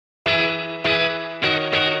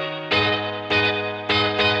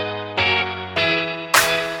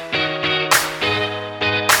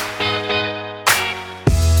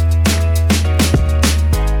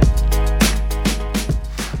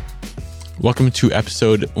Welcome to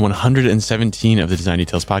episode 117 of the Design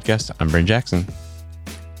Details Podcast. I'm Bryn Jackson.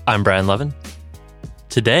 I'm Brian Levin.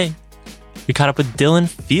 Today, we caught up with Dylan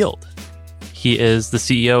Field. He is the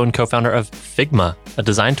CEO and co-founder of Figma, a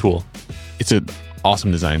design tool. It's an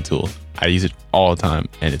awesome design tool. I use it all the time,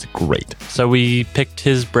 and it's great. So we picked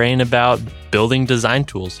his brain about building design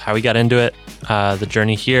tools, how he got into it, the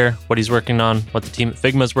journey here, what he's working on, what the team at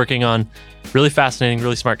Figma is working on. Really fascinating,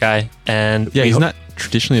 really smart guy. And yeah, he's not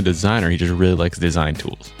traditionally a designer. He just really likes design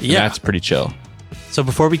tools. And that's pretty chill. So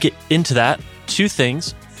before we get into that, two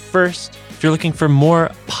things. First, if you're looking for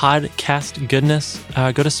more podcast goodness,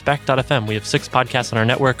 go to spec.fm. We have 6 podcasts on our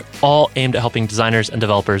network, all aimed at helping designers and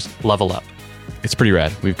developers level up. It's pretty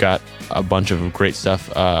rad. We've got a bunch of great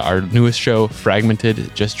stuff. Our newest show,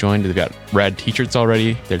 Fragmented, just joined. They've got rad t-shirts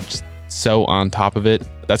already. They're just so on top of it.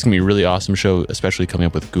 That's going to be a really awesome show, especially coming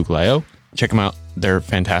up with Google I.O. Check them out. They're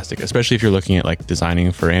fantastic, especially if you're looking at like designing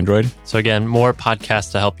for Android. So again, more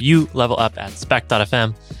podcasts to help you level up at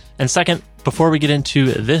spec.fm. And second, before we get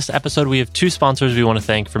into this episode, we have 2 sponsors we want to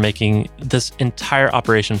thank for making this entire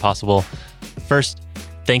operation possible. First,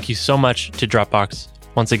 thank you so much to Dropbox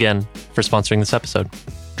once again for sponsoring this episode.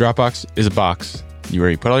 Dropbox is a box where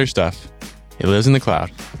you put all your stuff. It lives in the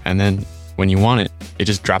cloud. And then when you want it, it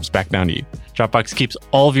just drops back down to you. Dropbox keeps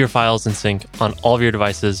all of your files in sync on all of your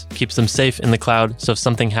devices, keeps them safe in the cloud, so if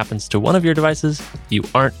something happens to one of your devices, you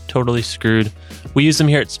aren't totally screwed. We use them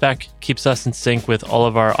here at Spec, keeps us in sync with all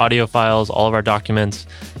of our audio files, all of our documents.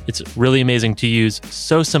 It's really amazing to use,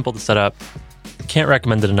 so simple to set up. Can't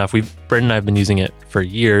recommend it enough. Bryn and I have been using it for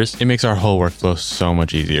years. It makes our whole workflow so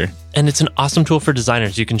much easier. And it's an awesome tool for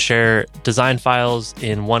designers. You can share design files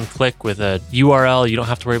in one click with a URL. You don't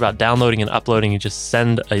have to worry about downloading and uploading. You just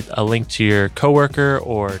send a link to your coworker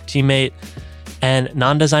or teammate. And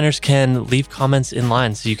non-designers can leave comments in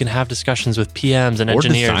line, so you can have discussions with PMs and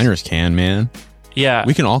engineers. Or designers can, man. Yeah.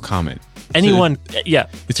 We can all comment. Anyone, yeah.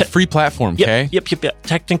 It's a free platform, okay? Yep.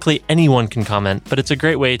 Technically, anyone can comment, but it's a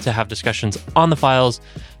great way to have discussions on the files,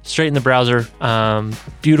 straight in the browser.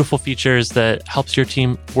 Beautiful features that helps your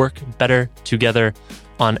team work better together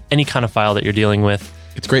on any kind of file that you're dealing with.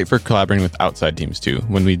 It's great for collaborating with outside teams too.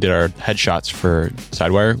 When we did our headshots for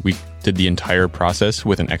Sidewire, we did the entire process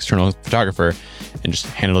with an external photographer and just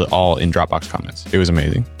handled it all in Dropbox comments. It was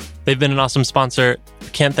amazing. They've been an awesome sponsor.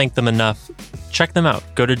 Can't thank them enough. Check them out.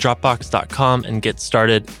 Go to dropbox.com and get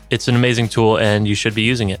started. It's an amazing tool and you should be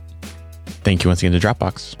using it. Thank you once again to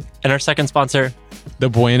Dropbox. And our second sponsor, the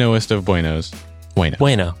buenoest of buenos,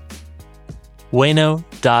 Wayno.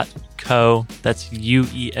 Wayno.co. That's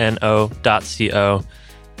UENO.co.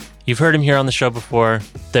 You've heard him here on the show before.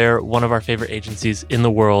 They're one of our favorite agencies in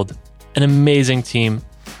the world. An amazing team.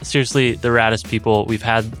 Seriously, the raddest people. We've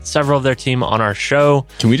had several of their team on our show.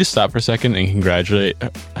 Can we just stop for a second and congratulate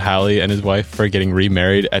Hallie and his wife for getting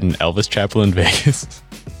remarried at an Elvis chapel in Vegas?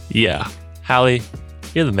 Yeah. Hallie,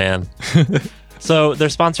 you're the man. So they're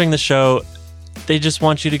sponsoring the show. They just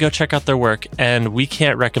want you to go check out their work. And we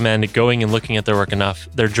can't recommend going and looking at their work enough.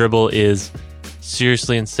 Their Dribbble is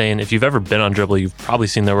seriously insane. If you've ever been on Dribbble, you've probably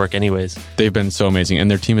seen their work anyways. They've been so amazing. And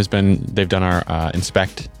their team they've done our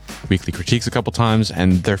Inspect weekly critiques a couple times,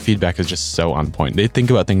 and their feedback is just so on point. They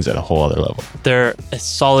think about things at a whole other level. They're a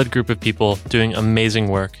solid group of people doing amazing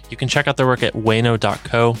work. You can check out their work at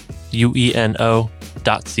wayno.co, UENO.co.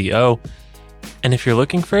 And if you're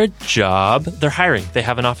looking for a job, they're hiring. They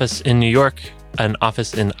have an office in New York, an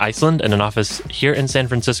office in Iceland, and an office here in San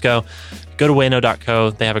Francisco. Go to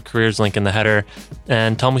wayno.co. They have a careers link in the header,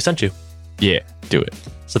 and tell them we sent you. Yeah, do it.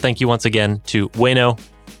 So thank you once again to Wayno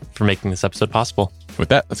for making this episode possible. With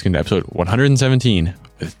that, let's get into episode 117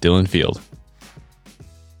 with Dylan Field.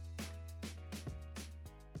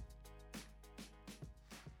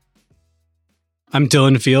 I'm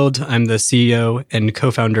Dylan Field. I'm the CEO and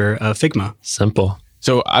co-founder of Figma. Simple.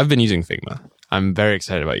 So I've been using Figma. I'm very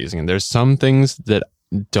excited about using it. There's some things that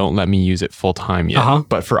don't let me use it full time yet,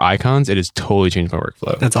 but for icons, it has totally changed my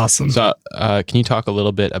workflow. That's awesome. So can you talk a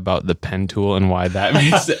little bit about the pen tool and why that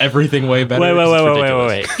makes everything way better?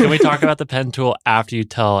 Wait. Can we talk about the pen tool after you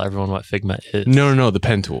tell everyone what Figma is? No, the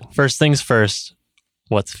pen tool. First things first,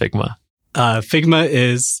 what's Figma? Figma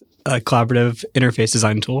is a collaborative interface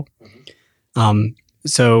design tool.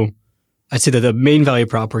 So I'd say that the main value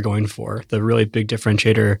prop we're going for, the really big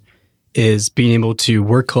differentiator, is being able to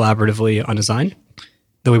work collaboratively on design.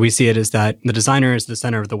 The way we see it is that the designer is the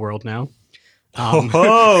center of the world now.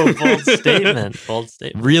 Bold statement. Bold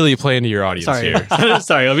statement. Really play into your audience here.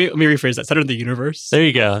 Sorry, let me rephrase that. Center of the universe. There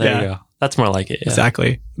you go. There you go. That's more like it. Yeah.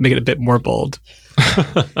 Exactly. Make it a bit more bold.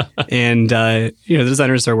 And, the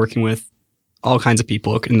designers are working with all kinds of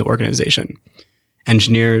people in the organization.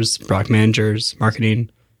 engineers, product managers, marketing,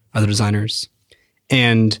 other designers.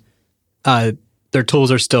 And their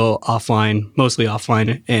tools are still offline, mostly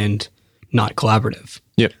offline, and not collaborative.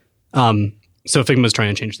 Yep. So Figma's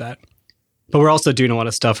trying to change that. But we're also doing a lot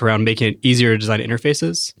of stuff around making it easier to design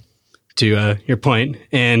interfaces, to your point,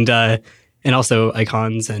 and also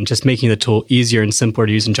icons, and just making the tool easier and simpler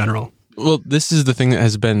to use in general. Well, this is the thing that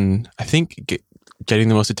has been, I think, getting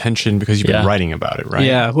the most attention because you've been writing about it, right?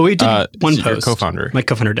 Yeah. Well, we did one post. Your co-founder. My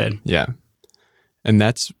co-founder did. Yeah. And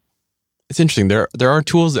it's interesting. There are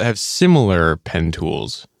tools that have similar pen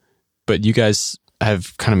tools, but you guys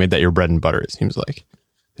have kind of made that your bread and butter, it seems like. Is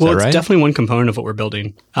well, that right? It's definitely one component of what we're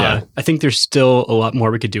building. Yeah. I think there's still a lot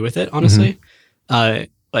more we could do with it, honestly.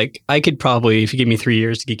 Like I could probably, if you give me 3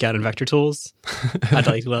 years to geek out on vector tools,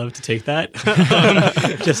 I'd love to take that.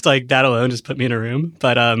 Just like that alone, just put me in a room.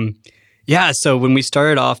 But yeah, so when we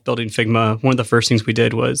started off building Figma, one of the first things we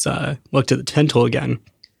did was looked at the pen tool again.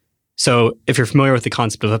 So if you're familiar with the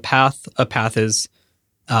concept of a path is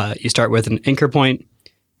you start with an anchor point,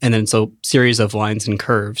 and then it's a series of lines and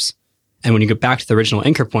curves. And when you go back to the original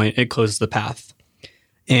anchor point, it closes the path.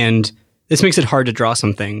 And this makes it hard to draw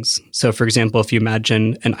some things. So for example, if you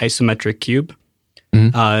imagine an isometric cube,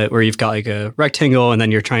 where you've got like a rectangle, and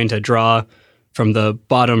then you're trying to draw from the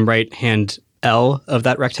bottom right-hand L of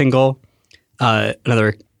that rectangle,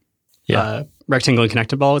 another rectangle and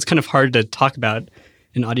connected ball. It's kind of hard to talk about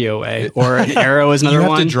in audio way. Or an arrow is another one.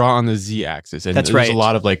 You have to draw on the z-axis, and That's there's right. a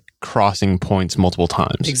lot of like crossing points multiple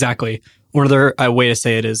times. Exactly. One other way to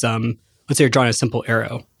say it is, let's say you're drawing a simple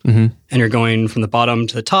arrow, and you're going from the bottom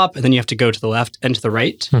to the top, and then you have to go to the left and to the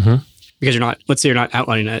right, because you're not, let's say you're not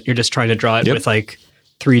outlining it, you're just trying to draw it with like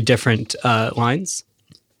 3 different lines.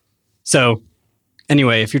 So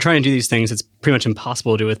anyway, if you're trying to do these things, it's pretty much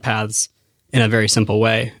impossible to do with paths in a very simple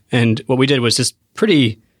way. And what we did was just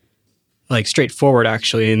pretty like straightforward,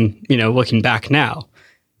 actually, and looking back now,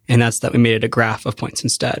 and that's that we made it a graph of points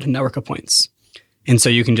instead, a network of points. And so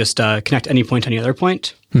you can just connect any point to any other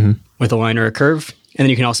point with a line or a curve. And then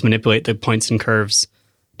you can also manipulate the points and curves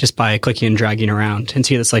just by clicking and dragging around, and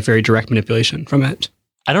see this like very direct manipulation from it.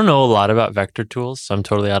 I don't know a lot about vector tools, so I'm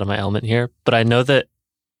totally out of my element here, but I know that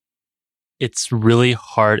it's really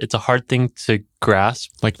hard. It's a hard thing to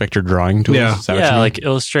grasp. Like vector drawing tools? Yeah. Is that what you mean? Like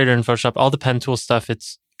Illustrator and Photoshop, all the pen tool stuff,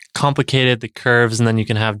 it's complicated, the curves, and then you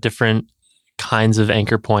can have different kinds of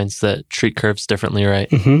anchor points that treat curves differently, right?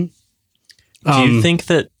 Mm-hmm. Do you think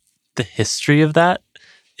that the history of that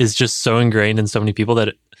is just so ingrained in so many people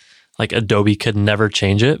that like Adobe could never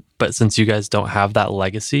change it? But since you guys don't have that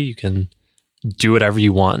legacy, you can do whatever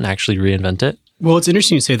you want and actually reinvent it? Well, it's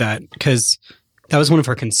interesting you say that, because that was one of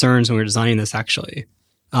our concerns when we were designing this, actually.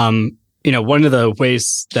 One of the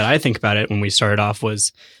ways that I think about it when we started off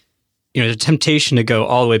was, the temptation to go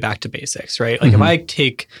all the way back to basics, right? Like if I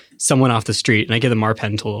take someone off the street and I give them our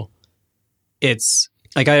pen tool, it's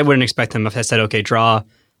like I wouldn't expect them if I said, okay, draw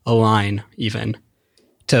a line even,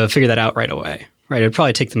 to figure that out right away, right? It'd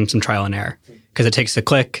probably take them some trial and error, because it takes a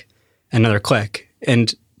click, another click,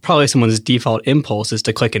 and probably someone's default impulse is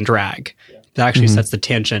to click and drag. That actually sets the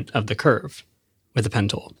tangent of the curve with the pen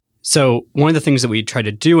tool. So one of the things that we tried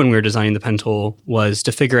to do when we were designing the pen tool was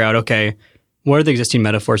to figure out, okay, what are the existing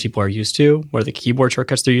metaphors people are used to? What are the keyboard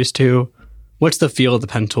shortcuts they're used to? What's the feel of the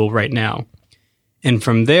pen tool right now? And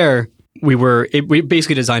from there, we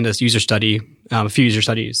basically designed this user study, a few user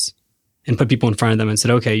studies, and put people in front of them and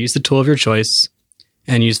said, okay, use the tool of your choice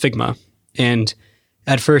and use Figma. And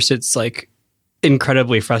at first, it's like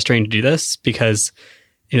incredibly frustrating to do this, because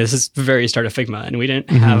this is the very start of Figma, and we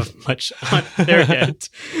didn't have much on there yet.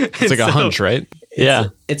 It's like a hunch, right? Yeah.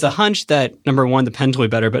 It's a hunch that, number one, the pen tool will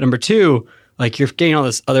be better, but number two, like you're getting all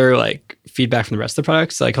this other like feedback from the rest of the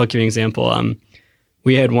products. Like I'll give you an example.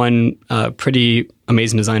 We had one pretty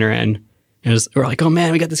amazing designer in, and we're like, oh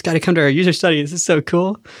man, we got this guy to come to our user study. This is so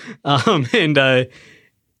cool.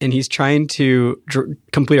 And he's trying to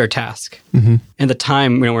complete our task. And the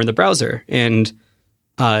time, we're in the browser, and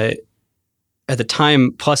at the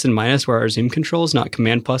time, plus and minus were our zoom controls, not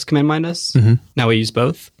command plus, command minus. Now we use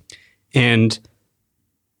both. And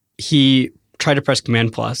he tried to press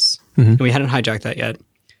command plus, and we hadn't hijacked that yet.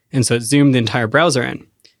 And so it zoomed the entire browser in.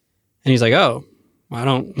 And he's like, oh, well, I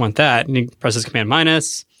don't want that. And he presses command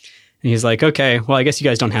minus. And he's like, okay, well, I guess you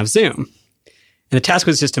guys don't have zoom. And the task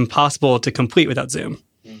was just impossible to complete without zoom.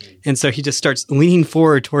 And so he just starts leaning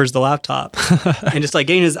forward towards the laptop and just like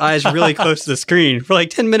getting his eyes really close to the screen for like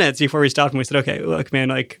 10 minutes before we stopped, and we said, okay, look, man,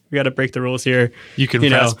 like we got to break the rules here. You can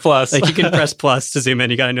press plus. Like you can press plus to zoom in.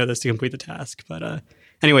 You got to know this to complete the task. But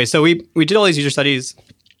anyway, so we did all these user studies,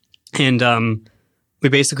 and we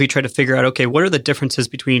basically tried to figure out, okay, what are the differences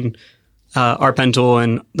between our pen tool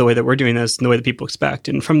and the way that we're doing this and the way that people expect.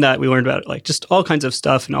 And from that, we learned about like just all kinds of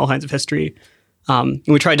stuff and all kinds of history. And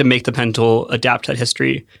we tried to make the pen tool adapt to that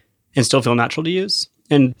history and still feel natural to use.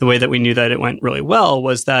 And the way that we knew that it went really well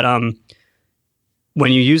was that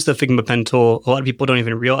when you use the Figma pen tool, a lot of people don't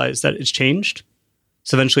even realize that it's changed.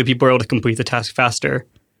 So eventually people were able to complete the task faster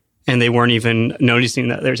and they weren't even noticing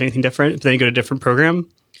that there's anything different. But then you go to a different program.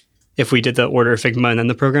 If we did the order of Figma and then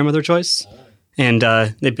the program of their choice, and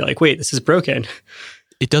they'd be like, wait, this is broken.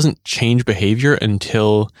 It doesn't change behavior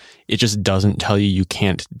until it just doesn't tell you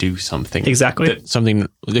can't do something. Exactly. Something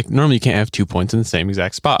like normally you can't have 2 points in the same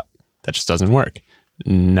exact spot. That just doesn't work.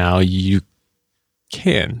 Now you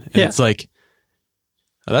can. And it's like,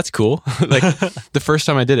 oh, that's cool. Like the first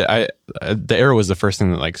time I did it, the arrow was the first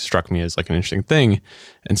thing that like struck me as like an interesting thing.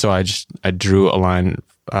 And so I drew a line,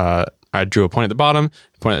 I drew a point at the bottom,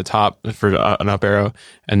 a point at the top for an up arrow,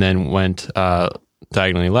 and then went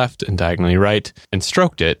diagonally left and diagonally right and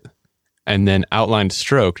stroked it, and then outlined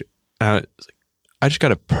stroked. I just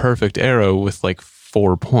got a perfect arrow with like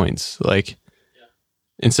 4 points. Like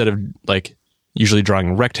instead of like usually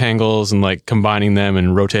drawing rectangles and like combining them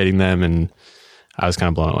and rotating them, and I was kind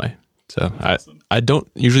of blown away. So I don't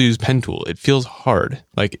usually use pen tool. It feels hard.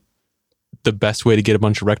 Like the best way to get a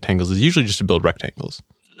bunch of rectangles is usually just to build rectangles.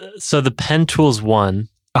 So the pen tool's one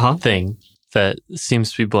thing that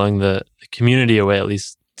seems to be blowing the community away, at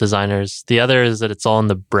least designers. The other is that it's all in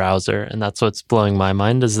the browser. And that's what's blowing my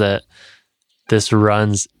mind, is that this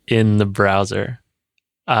runs in the browser.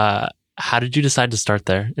 How did you decide to start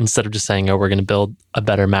there instead of just saying, oh, we're going to build a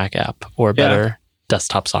better Mac app or better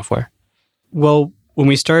desktop software? Well, when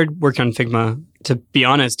we started working on Figma, to be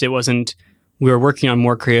honest, we were working on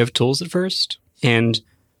more creative tools at first. And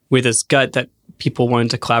with this gut that people wanted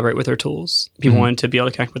to collaborate with their tools. People wanted to be able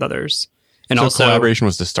to connect with others. And so also collaboration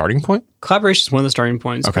was the starting point? Collaboration is one of the starting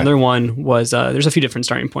points. Okay. Another one was, there's a few different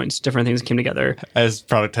starting points, different things that came together. As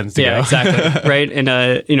product tends to go. Yeah, exactly. Right. And,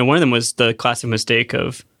 one of them was the classic mistake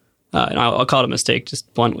of, and I'll call it a mistake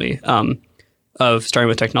just bluntly, of starting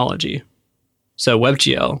with technology. So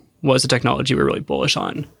WebGL was a technology we were really bullish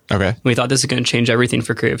on. Okay. We thought this is going to change everything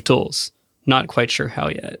for creative tools. Not quite sure how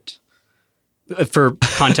yet. For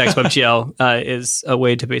context, WebGL is a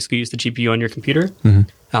way to basically use the GPU on your computer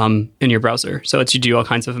in your browser. So it's you do all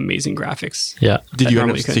kinds of amazing graphics. Yeah. Did you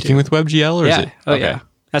end up sticking with WebGL? Or is it? Oh, yeah.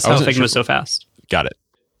 That's how Figma was so fast. Got it.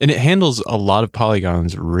 And it handles a lot of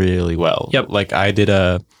polygons really well. Yep. Like I did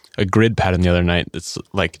a grid pattern the other night that's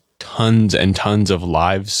like tons and tons of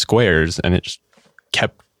live squares, and it just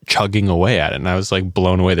kept chugging away at it. And I was like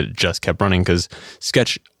blown away that it just kept running because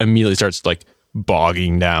Sketch immediately starts like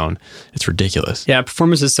bogging down. It's ridiculous. Yeah,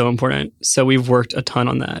 performance is so important. So we've worked a ton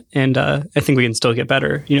on that, and I think we can still get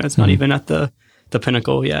better. It's not even at the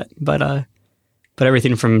pinnacle yet, but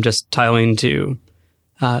everything from just tiling to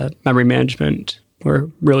memory management, we're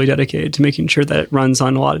really dedicated to making sure that it runs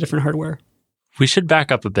on a lot of different hardware. We should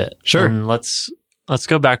back up a bit. Sure. And let's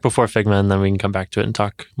go back before Figma, and then we can come back to it and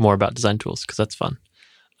talk more about design tools, because that's fun.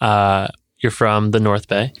 You're from the North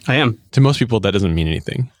Bay. I am. To most people, that doesn't mean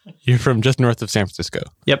anything. You're from just north of San Francisco.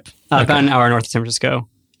 Yep. About an hour north of San Francisco.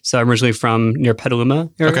 So I'm originally from near Petaluma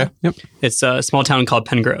area. Okay. Yep. It's a small town called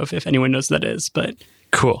Pengrove, if anyone knows what that is, but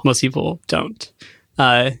cool. Most people don't.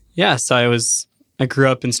 So I grew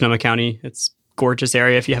up in Sonoma County. It's a gorgeous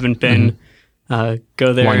area. If you haven't been, go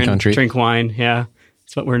there Wine and country. Drink wine. Yeah.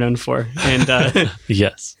 That's what we're known for. And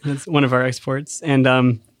yes, that's one of our exports. And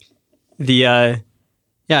I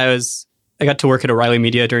got to work at O'Reilly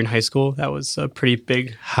Media during high school. That was a pretty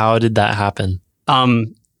big. How did that happen?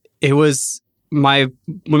 It was one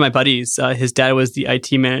of my buddies. His dad was the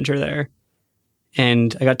IT manager there,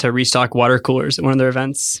 and I got to restock water coolers at one of their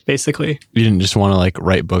events. Basically, You didn't just want to like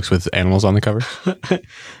write books with animals on the cover?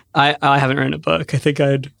 I haven't written a book. I think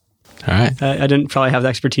All right. I didn't probably have the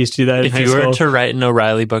expertise to do that. If you were to write an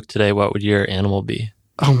O'Reilly book today, what would your animal be?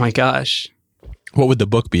 Oh my gosh. What would the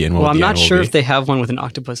book be? And what Well, would I'm the not animal sure be? if they have one with an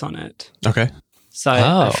octopus on it. Okay. So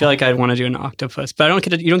I feel like I'd want to do an octopus, but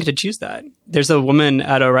you don't get to choose that. There's a woman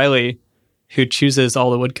at O'Reilly who chooses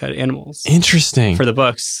all the woodcut animals Interesting. for the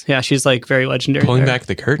books. Yeah, she's like very legendary. Pulling there. back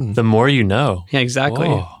the curtain. The more you know. Yeah, exactly.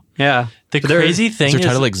 Whoa. Yeah. The But there- crazy thing Is is, there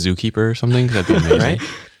title like Zookeeper or something? That'd be amazing. right?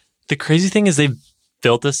 The crazy thing is they've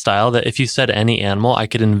built a style that if you said any animal, I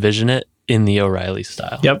could envision it in the O'Reilly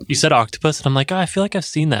style. Yep. You said octopus, and I'm like, I feel like I've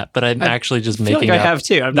seen that, but I'm actually just I feel making like I up. have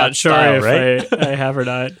too. I'm that not sure style, if right? I have or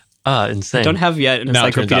not. Insane. Don't have yet an Now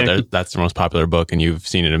it turns out encyclopedia. that's the most popular book, and you've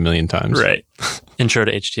seen it a million times. Right. Intro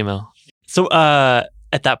to HTML. So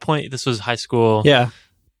at that point, this was high school. Yeah.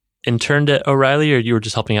 interned at O'Reilly, or you were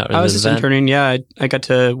just helping out? I was just interning. Yeah, I got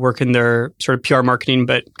to work in their sort of PR marketing,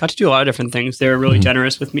 but got to do a lot of different things. They were really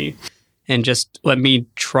generous with me and just let me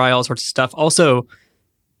try all sorts of stuff. Also,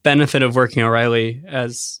 benefit of working at O'Reilly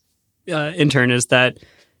as intern is that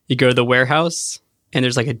you go to the warehouse and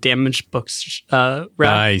there's like a damaged books rack.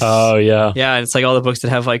 Nice. Oh, yeah. Yeah, it's like all the books that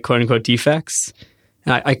have like quote unquote defects.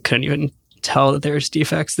 And I couldn't even tell that there's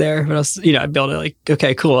defects there, but I was, I'd be able to like,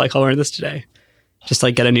 okay, cool, like I'll learn this today. Just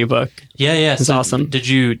like get a new book. Yeah. It's awesome. Did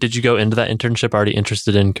you go into that internship already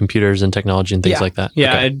interested in computers and technology and things like that?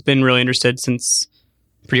 Yeah, Okay. I'd been really interested since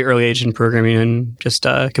pretty early age in programming and just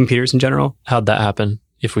computers in general. How'd that happen?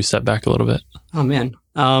 If we step back a little bit. Oh man.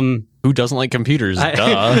 Who doesn't like computers? I-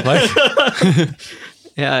 Duh. Like,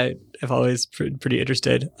 Yeah, I've always pretty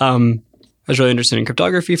interested. I was really interested in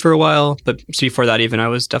cryptography for a while, but before that even, I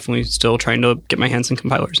was definitely still trying to get my hands on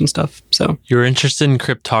compilers and stuff. So You were interested in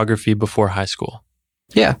cryptography before high school.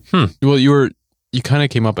 yeah, well, you kind of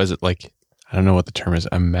came up as like, I don't know what the term is,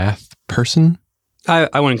 a math person.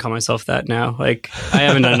 I wouldn't call myself that now. Like I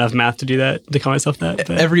haven't done enough math to do that, to call myself that.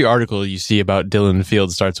 But Every article you see about Dylan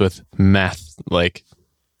Field starts with math, like,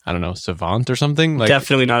 I don't know, savant or something. Like,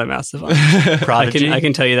 definitely not a math savant. Prodigy. I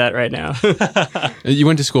can tell you that right now. you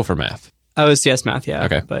went to school for math. I was CS math, yeah.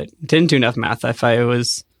 Okay. But didn't do enough math if I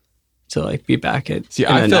was to like be back at See, in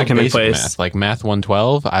I an feel like academic basic place. math, like math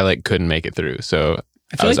 112, I like couldn't make it through. So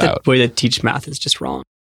I feel was like out. the way they teach math is just wrong.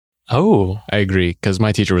 Oh, I agree, because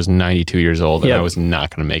my teacher was 92 years old and Yeah. I was not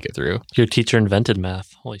going to make it through. your teacher invented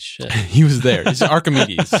math. Holy shit. He was there. He's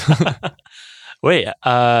Archimedes. Wait,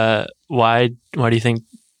 why do you think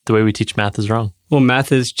the way we teach math is wrong? Well,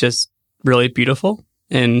 math is just really beautiful.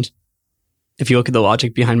 And if you look at the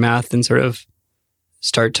logic behind math and sort of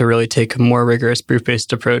start to really take a more rigorous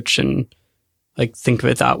proof-based approach and like think of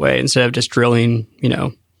it that way instead of just drilling,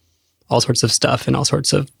 all sorts of stuff and all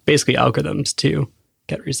sorts of basically algorithms to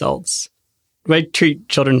get results. I treat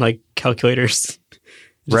children like calculators. It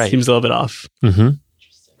just Right. seems a little bit off Mm-hmm.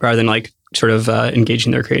 rather than like sort of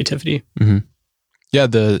engaging their creativity. Yeah,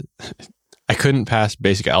 I couldn't pass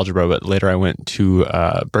basic algebra, but later I went to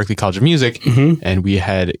Berklee College of Music, and we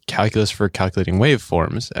had calculus for calculating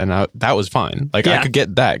waveforms, and that was fine. Like I Yeah. could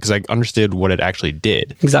get that because I understood what it actually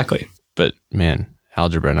did. Exactly. But man,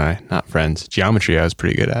 algebra and I, not friends. Geometry, I was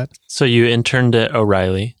pretty good at. So you interned at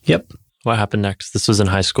O'Reilly. Yep. What happened next? This was in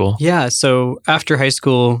high school. Yeah. So after high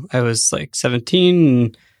school, I was like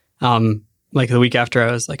 17. And, like the week after,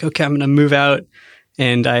 I was like, okay, I'm going to move out.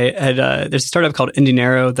 And I had, there's a startup called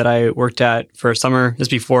Indianero that I worked at for a summer. This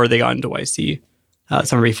before they got into YC,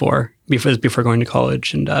 summer before going to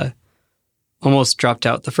college, and almost dropped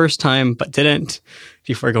out the first time, but didn't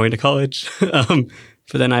before going to college.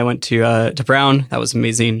 But then I went to Brown. That was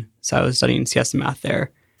amazing. So I was studying CS and math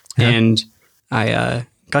there. And I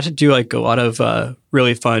got to do like a lot of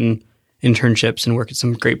really fun internships and work at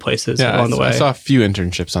some great places along the way. I saw a few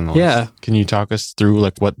internships on the list. Yeah. Can you talk us through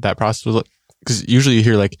like what that process was like? Because usually you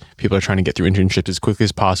hear like people are trying to get through internships as quickly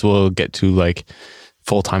as possible, get to like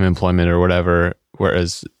full-time employment or whatever,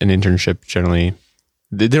 whereas an internship generally,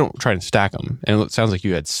 they don't try and stack them. And it sounds like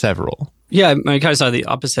you had several. Yeah, I kind of saw the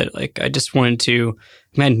opposite. Like, I just wanted to,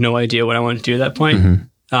 I had no idea what I wanted to do at that point.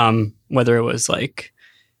 Whether it was like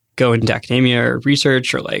go into academia or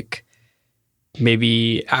research or like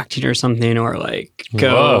maybe acting or something, or like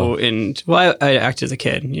go and, well, I acted as a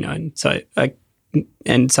kid, and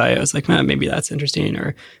so I was like, man, maybe that's interesting.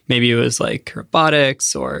 Or maybe it was like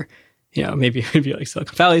robotics or, maybe like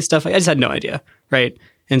Silicon Valley stuff. I just had no idea. Right.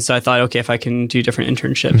 And so I thought, okay, if I can do different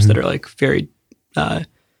internships that are like very,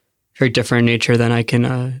 very different in nature, then I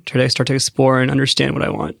can try to start to explore and understand what I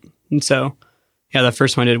want. And so, yeah, the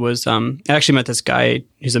first one I did was, I actually met this guy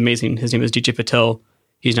who's amazing. His name is DJ Patil.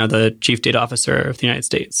 He's now the Chief Data Officer of the United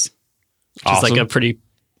States, which is like a pretty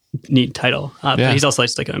neat title. But he's also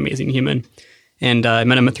just like an amazing human. And I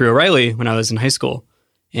met him through O'Reilly when I was in high school.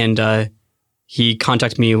 And he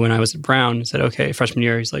contacted me when I was at Brown and said, okay, freshman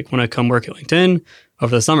year, he's like, want to come work at LinkedIn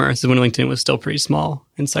over the summer? This is when LinkedIn was still pretty small.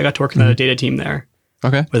 And so I got to work on the data team there.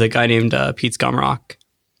 Okay. With a guy named Pete Skomrock.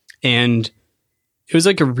 And it was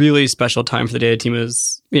like a really special time for the data team. It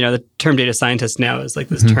was, the term data scientist now is like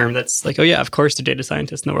this term that's like, oh yeah, of course they're data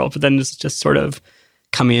scientists in the world. But then this is just sort of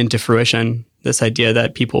coming into fruition, this idea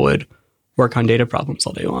that people would work on data problems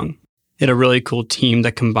all day long. It had a really cool team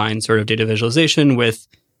that combined sort of data visualization with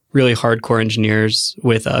really hardcore engineers,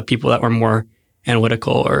 with people that were more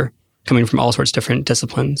analytical or coming from all sorts of different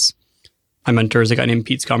disciplines. My mentor is a guy named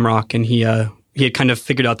Pete Skomrock, and he had kind of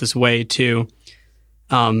figured out this way to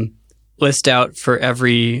list out for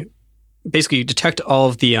basically detect all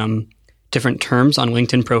of the different terms on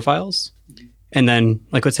LinkedIn profiles And then,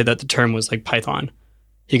 like, let's say that the term was like Python.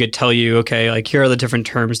 He could tell you, okay, like, here are the different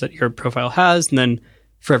terms that your profile has. And then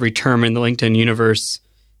for every term in the LinkedIn universe,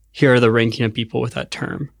 here are the ranking of people with that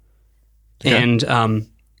term. Okay. And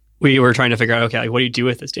we were trying to figure out, okay, like, what do you do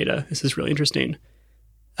with this data? This is really interesting.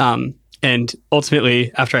 And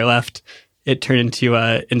ultimately, after I left, it turned into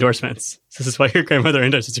endorsements. This is why your grandmother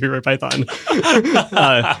endorses you for Python.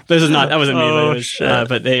 That wasn't me. But,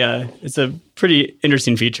 but it's a pretty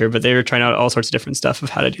interesting feature, but they were trying out all sorts of different stuff of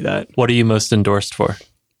how to do that. What are you most endorsed for?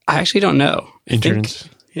 I actually don't know. Interning.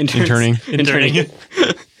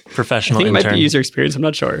 Professional I think it intern. might be user experience. I'm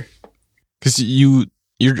not sure. Because you're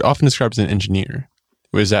often described as an engineer.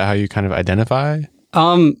 Was that how you kind of identify?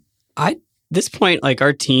 This point, like,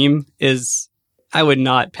 our team is, I would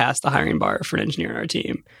not pass the hiring bar for an engineer on our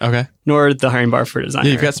team. Okay. Nor the hiring bar for a designer.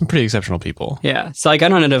 Yeah, you've got some pretty exceptional people. Yeah. So, like, I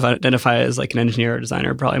don't identify as like an engineer or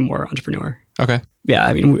designer, probably more entrepreneur. Okay. Yeah.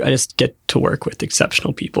 I mean, I just get to work with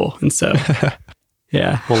exceptional people. And so,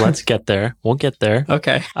 yeah. Well, let's get there. We'll get there.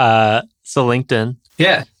 Okay. So LinkedIn.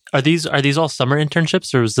 Yeah. Are these all summer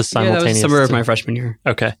internships, or was this simultaneous? Yeah, that was summer of my freshman year.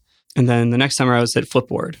 Okay. And then the next summer I was at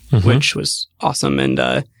Flipboard, which was awesome. And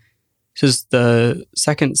this is the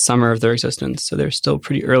second summer of their existence. So they're still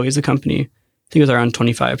pretty early as a company. I think it was around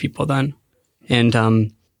 25 people then.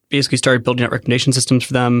 And basically started building out recommendation systems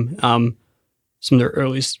for them. Some of their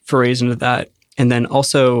early forays into that. And then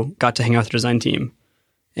also got to hang out with the design team.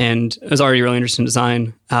 And I was already really interested in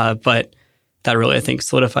design, but that really, I think,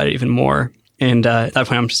 solidified it even more. And at that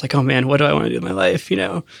point, I'm just like, oh man, what do I want to do with my life?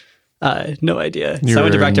 No idea. So I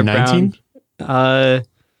went back to 19? Brown.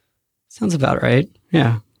 Sounds about right.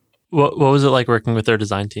 Yeah. What was it like working with their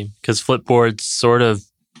design team? Because Flipboard sort of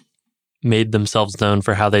made themselves known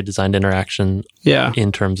for how they designed interaction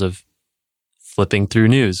in terms of flipping through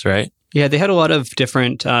news, right? Yeah, they had a lot of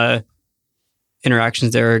different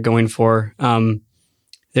interactions they were going for.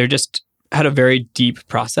 They just had a very deep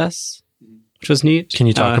process, which was neat. Can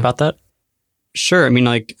you talk about that? Sure. I mean,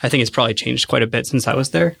 like, I think it's probably changed quite a bit since I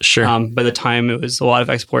was there. Sure. By the time, it was a lot of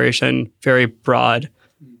exploration, very broad,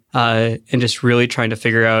 and just really trying to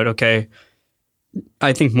figure out, okay,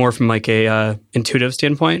 I think more from like a intuitive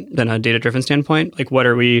standpoint than a data-driven standpoint. Like, what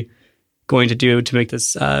are we going to do to make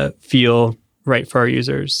this feel right for our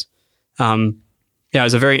users? It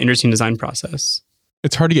was a very interesting design process.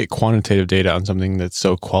 It's hard to get quantitative data on something that's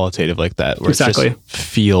so qualitative like that, where exactly. It's just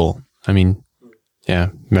feel. I mean, yeah,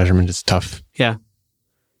 measurement is tough. Yeah.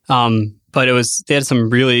 But they had some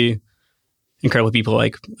really incredible people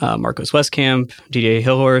like Marcos Westcamp, DDA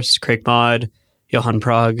Hillhorst, Craig Maude, Johan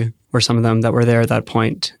Prague were some of them that were there at that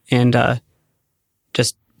point. And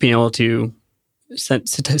just being able to sit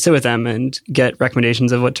with them and get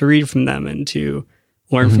recommendations of what to read from them and to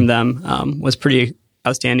learn from them was pretty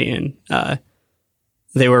outstanding. And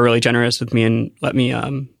they were really generous with me and let me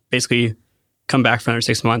basically come back for another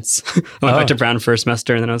 6 months. I went back to Brown for a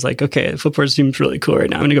semester, and then I was like, okay, Flipboard seems really cool right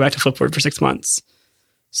now. I'm going to go back to Flipboard for 6 months.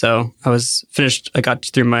 So I was finished. I got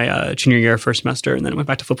through my junior year first semester, and then I went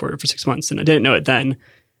back to Flipboard for 6 months. And I didn't know it then.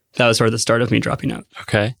 That was sort of the start of me dropping out.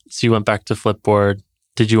 Okay. So you went back to Flipboard.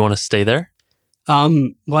 Did you want to stay there?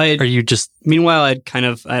 Meanwhile, I'd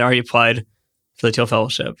already applied for the Teal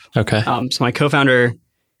Fellowship. Okay. So my co-founder,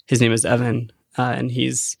 his name is Evan, and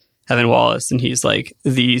he's Evan Wallace, and he's like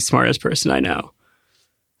the smartest person I know.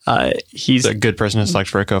 He's a good person to select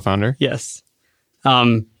for a co-founder. Yes.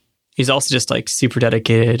 He's also just like super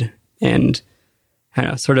dedicated and I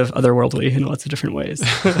don't know, sort of otherworldly in lots of different ways.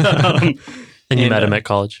 And you met him at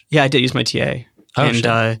college? Yeah, I did use my TA.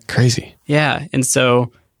 Shit. Crazy. Yeah. And so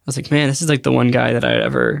I was like, man, this is like the one guy that I'd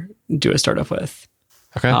ever do a startup with.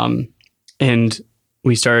 Okay. And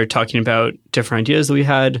we started talking about different ideas that we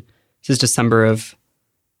had. This is December of,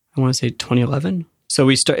 I want to say 2011. So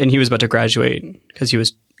and he was about to graduate because he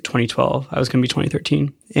was 2012. I was going to be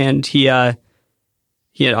 2013. And he had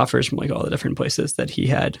offers from like all the different places that he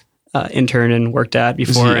had interned and worked at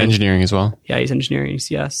before. Is he engineering as well? Yeah, he's engineering,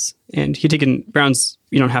 CS. And he'd taken Brown's,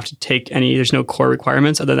 you don't have to take there's no core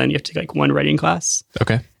requirements other than you have to take like one writing class.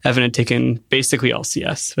 Okay. Evan had taken basically all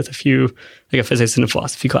CS with a few, like a physics and a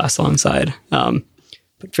philosophy class alongside,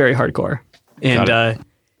 but very hardcore. And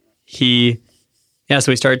so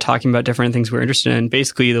we started talking about different things we were interested in.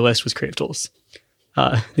 Basically, the list was creative tools.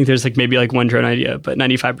 I think there's like maybe like one drone idea, but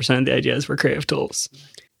 95% of the ideas were creative tools.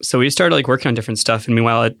 So we started like working on different stuff. And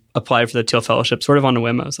meanwhile, I applied for the Teal Fellowship sort of on a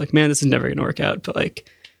whim. I was like, man, this is never going to work out, but like,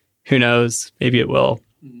 who knows? Maybe it will.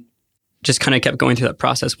 Just kind of kept going through that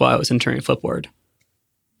process while I was interning at Flipboard.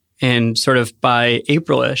 And sort of by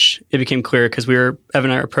April-ish, it became clear because Evan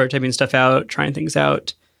and I were prototyping stuff out, trying things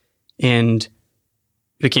out. And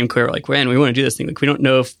became clear, like, man, we want to do this thing. Like, we don't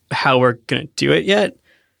know how we're going to do it yet,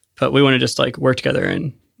 but we want to just like work together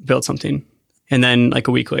and build something. And then like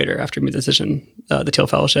a week later, after we made the decision, the Teal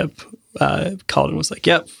Fellowship called and was like,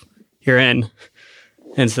 yep, you're in.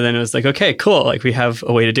 And so then it was like, okay, cool. Like, we have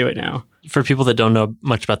a way to do it now. For people that don't know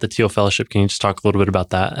much about the Teal Fellowship, can you just talk a little bit about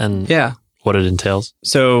that and what it entails?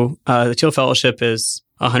 So the Teal Fellowship is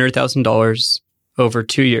 $100,000 over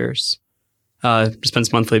 2 years.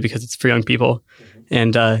 Spends monthly because it's for young people.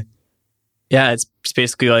 And it's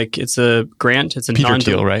basically like, it's a grant. It's a Peter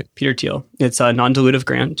Thiel, right? Peter Thiel. It's a non-dilutive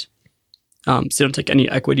grant. So you don't take any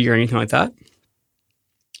equity or anything like that.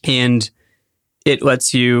 And it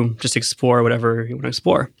lets you just explore whatever you want to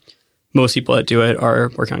explore. Most people that do it are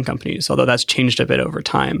working on companies, although that's changed a bit over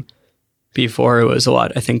time. Before it was a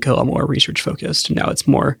lot more research focused, and now it's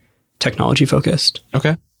more technology focused.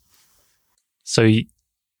 Okay. So you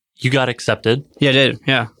got accepted. Yeah, I did.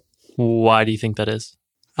 Yeah. Why do you think that is?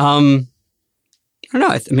 I don't know.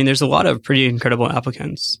 I mean, there's a lot of pretty incredible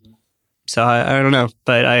applicants. So I don't know,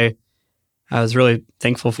 but I was really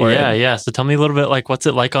thankful for it. Yeah. So tell me a little bit, like, what's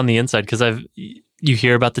it like on the inside? Because you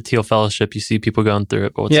hear about the Teal Fellowship, you see people going through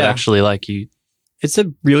it, but what's it actually like? It's a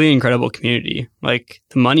really incredible community. Like,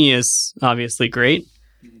 the money is obviously great,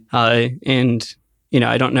 and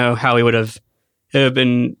I don't know how we would have.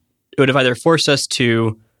 It would have either forced us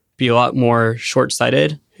to be a lot more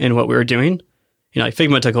short-sighted in what we were doing. Like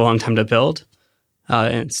Figma took a long time to build,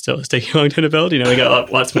 and still is taking a long time to build. We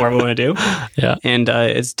got lots more we want to do. Yeah, and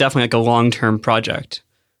it's definitely like a long-term project.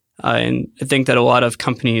 And I think that a lot of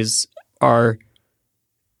companies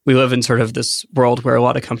we live in sort of this world where a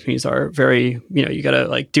lot of companies are very, you got to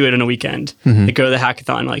like do it in a weekend. Mm-hmm. Like, go to the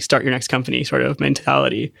hackathon, like start your next company sort of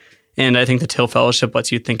mentality. And I think the Teal Fellowship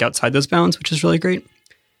lets you think outside those bounds, which is really great.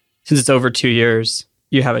 Since it's over 2 years,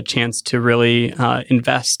 you have a chance to really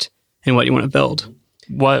invest in what you want to build.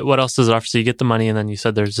 What else does it offer? So you get the money, and then you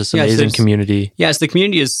said there's this amazing community. Yeah, so the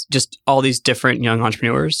community is just all these different young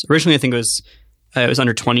entrepreneurs. Originally, I think it was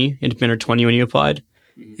under 20. It had been under 20 when you applied.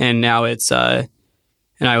 And now it's...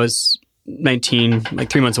 And I was 19,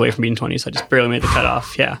 like 3 months away from being 20, so I just barely made the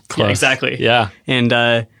cutoff. Yeah, exactly. Yeah. And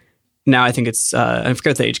now I think it's, I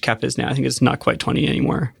forget what the age cap is now. I think it's not quite 20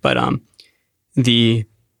 anymore. But it's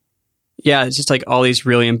just like all these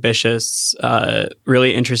really ambitious,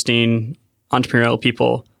 really interesting entrepreneurial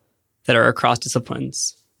people that are across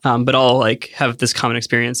disciplines, but all like have this common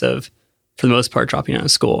experience of, for the most part, dropping out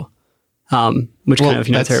of school. Which kind of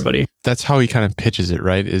unites everybody. That's how he kind of pitches it,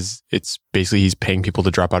 right? It's basically he's paying people to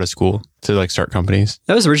drop out of school to like start companies.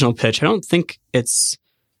 That was the original pitch. I think it's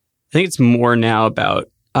more now about,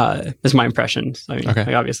 that's my impression. I mean, like,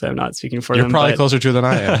 obviously I'm not speaking for them. You're probably closer to it than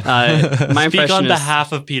I am. My Speak on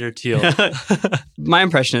behalf of Peter Thiel. My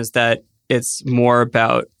impression is that it's more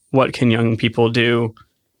about what can young people do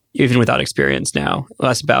even without experience now,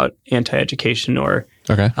 less about anti-education or,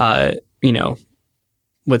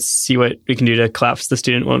 let's see what we can do to collapse the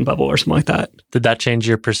student loan bubble or something like that. Did that change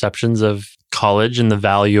your perceptions of college and the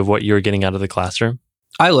value of what you were getting out of the classroom?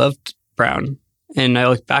 I loved Brown, and I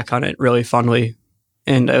look back on it really fondly.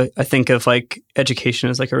 And I think of like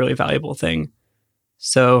education as like a really valuable thing.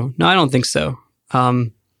 So no, I don't think so. I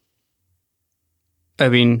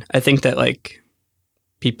mean, I think that like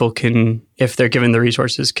people can, if they're given the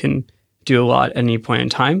resources, can do a lot at any point in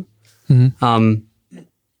time. Mm-hmm.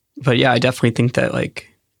 But yeah, I definitely think that like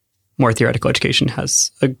more theoretical education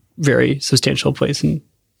has a very substantial place in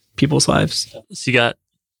people's lives. So you got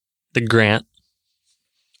the grant.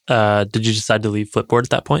 Did you decide to leave Flipboard at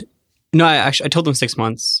that point? No, I told them 6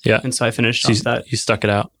 months. Yeah. And so I finished off that. You stuck it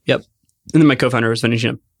out. Yep. And then my co-founder was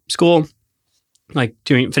finishing up school, like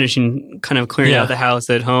finishing kind of clearing out the house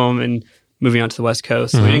at home and moving on to the West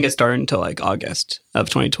Coast. So we didn't get started until like August of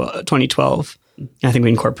 2012. And I think we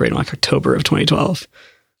incorporated in like October of 2012.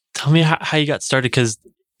 Tell me how you got started, because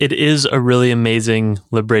it is a really amazing,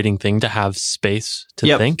 liberating thing to have space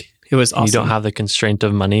to think. It was awesome. You don't have the constraint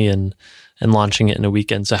of money and launching it in a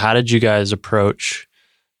weekend. So how did you guys approach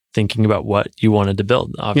thinking about what you wanted to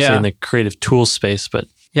build? Obviously in the creative tools space, but...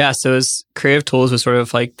 Yeah, so creative tools was sort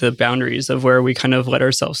of like the boundaries of where we kind of let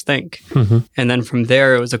ourselves think. Mm-hmm. And then from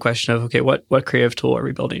there, it was a question of, okay, what creative tool are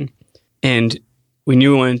we building? And we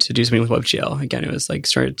knew we wanted to do something with WebGL. Again, it was like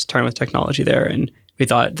starting with technology there, and we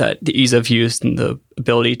thought that the ease of use and the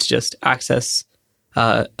ability to just access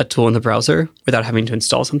a tool in the browser without having to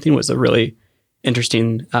install something was a really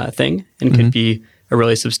interesting thing, and could be a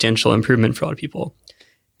really substantial improvement for a lot of people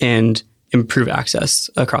and improve access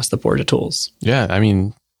across the board to tools. Yeah, I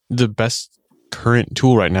mean, the best current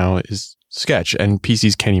tool right now is Sketch, and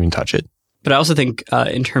PCs can't even touch it. But I also think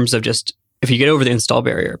in terms of just if you get over the install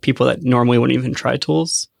barrier, people that normally wouldn't even try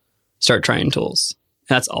tools start trying tools.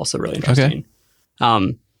 And that's also really interesting.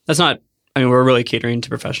 That's not, I mean, we're really catering to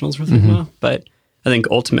professionals with Figma, but I think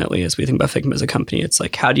ultimately, as we think about Figma as a company, it's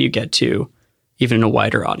like, how do you get to even a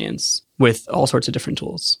wider audience with all sorts of different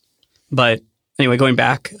tools? But anyway, going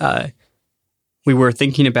back, we were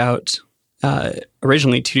thinking about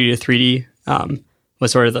originally 2D to 3D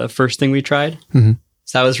was sort of the first thing we tried.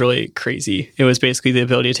 So that was really crazy. It was basically the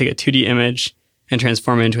ability to take a 2D image and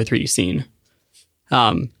transform it into a 3D scene.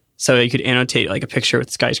 So you could annotate like a picture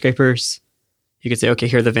with skyscrapers. You could say, okay,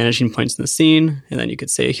 here are the vanishing points in the scene. And then you could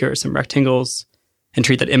say, here are some rectangles, and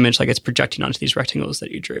treat that image like it's projecting onto these rectangles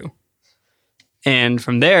that you drew. And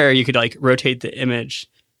from there, you could like rotate the image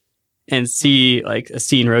and see like a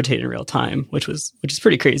scene rotate in real time, which is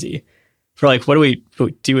pretty crazy. For like, what do we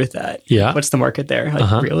do with that? Yeah. What's the market there?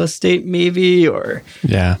 Like real estate maybe, or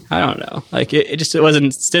Yeah. I don't know. Like it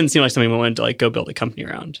didn't seem like something we wanted to like go build a company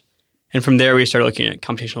around. And from there, we started looking at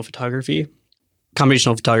computational photography.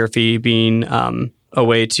 Computational photography being a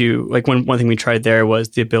way to, like, one thing we tried there was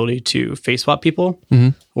the ability to face swap people,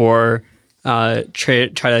 or try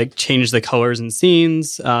to change the colors in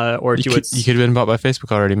scenes, or You could have been bought by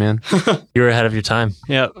Facebook already, man. You were ahead of your time.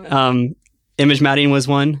 Yeah. Image matting was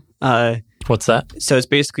one. What's that? So it's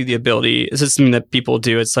basically the ability. This is something that people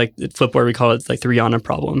do. It's like at Flipboard, we call it like the Rihanna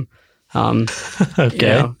problem. Okay.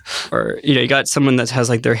 You know, or you got someone that has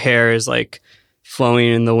like their hair is like flowing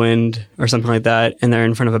in the wind or something like that, and they're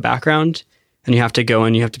in front of a background, and you have to go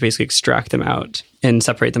and you have to basically extract them out and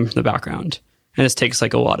separate them from the background. And this takes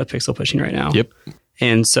like a lot of pixel pushing right now. Yep.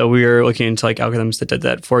 And so we were looking into like algorithms that did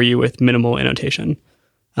that for you with minimal annotation,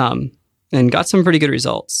 and got some pretty good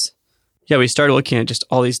results. Yeah, we started looking at just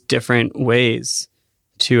all these different ways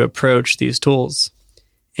to approach these tools.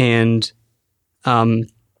 And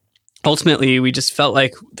ultimately, we just felt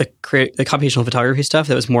like the computational photography stuff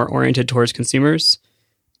that was more oriented towards consumers,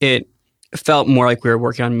 it felt more like we were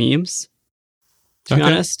working on memes, to be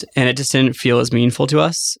honest. And it just didn't feel as meaningful to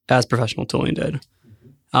us as professional tooling did.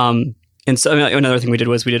 And so another thing we did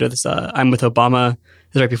was we did this I'm with Obama.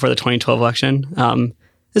 This was right before the 2012 election.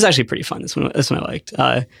 This is actually pretty fun. This one I liked.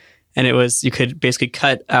 And it was, you could basically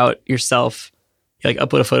cut out yourself, like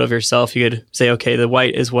upload a photo of yourself. You could say, okay, the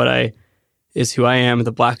white is is who I am.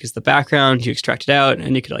 The black is the background. You extract it out,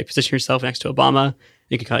 and you could like position yourself next to Obama.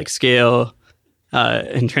 You could kind of like scale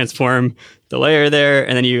and transform the layer there.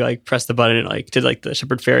 And then you like press the button and like did like the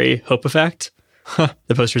Shepard Fairey hope effect, the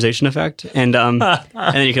posterization effect. And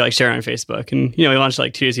then you could like share it on Facebook. And, we launched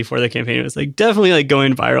like 2 days before the campaign. It was like definitely like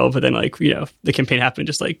going viral, but then like, the campaign happened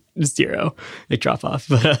just like zero, like drop off.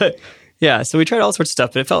 But yeah, so we tried all sorts of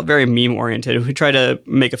stuff, but it felt very meme oriented. We tried to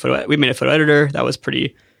make we made a photo editor. That was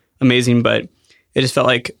pretty amazing, but it just felt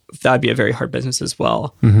like that'd be a very hard business as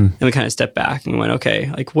well. And we kind of stepped back and we went,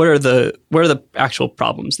 okay, like what are the actual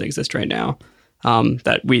problems that exist right now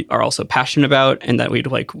that we are also passionate about, and that we'd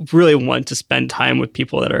like really want to spend time with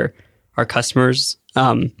people that are our customers.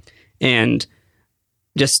 And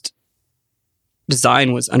just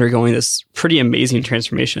design was undergoing this pretty amazing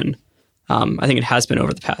transformation. I think it has been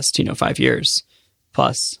over the past, 5 years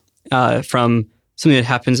plus, from something that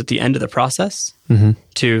happens at the end of the process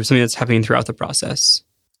to something that's happening throughout the process.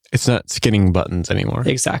 It's not skinning buttons anymore.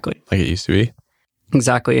 Exactly. Like it used to be.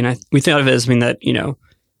 Exactly. And we thought of it as something that,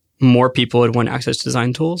 more people would want access to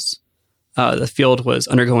design tools. The field was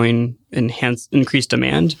undergoing increased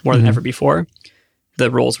demand more than ever before.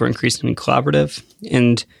 The roles were increasingly collaborative,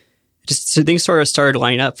 and just things sort of started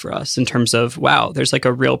lining up for us in terms of, wow, there's like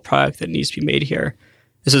a real product that needs to be made here.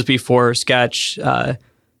 This was before Sketch.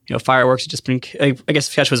 Fireworks had just been, I guess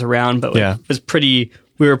Sketch was around, but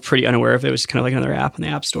we were pretty unaware of it. It was kind of like another app on the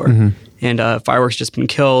App Store. And Fireworks had just been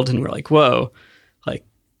killed, and we're like, whoa, like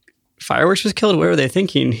Fireworks was killed? What were they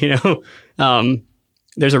thinking?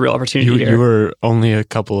 There's a real opportunity here. You were only a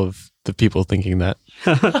couple of the people thinking that.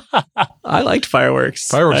 I liked Fireworks.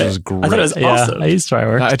 Fireworks was great. I thought it was awesome. I used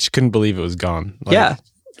Fireworks. I just couldn't believe it was gone.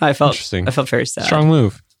 I felt interesting. I felt very sad. Strong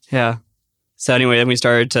move. Yeah. So anyway, then we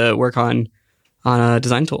started to work on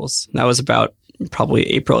design tools. That was about probably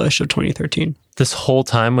April-ish of 2013. This whole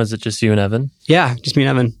time, was it just you and Evan? Yeah, just me and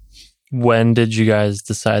Evan. When did you guys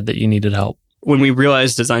decide that you needed help? When we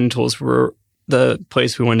realized design tools were the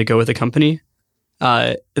place we wanted to go with the company,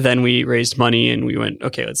 then we raised money and we went,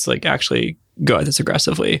 okay, let's like actually go at this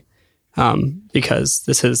aggressively, because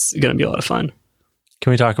this is going to be a lot of fun.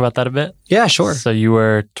 Can we talk about that a bit? Yeah, sure. So you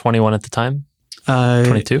were 21 at the time?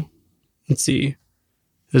 22? Let's see.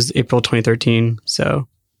 It was April 2013. So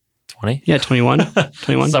 20? Yeah, 21.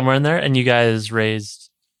 21. Somewhere in there. And you guys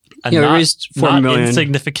raised we raised $4 million.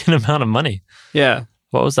 Insignificant amount of money. Yeah.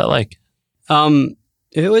 What was that like?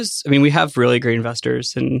 It was, I mean, we have really great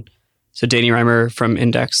investors. And so Danny Reimer from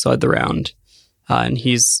Index led the round. And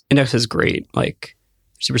Index is great, like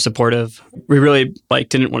super supportive. We really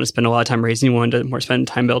didn't want to spend a lot of time raising. We wanted to more spend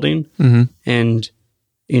time building. Mm-hmm. And,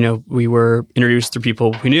 we were introduced through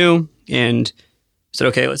people we knew and said,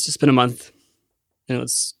 okay, let's just spend a month and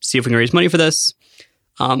let's see if we can raise money for this.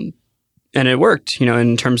 And it worked,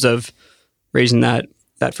 in terms of raising that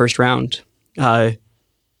first round. And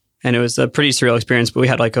it was a pretty surreal experience, but we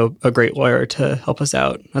had a great lawyer to help us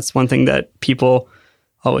out. That's one thing that people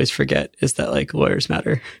always forget is that lawyers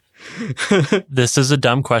matter. This is a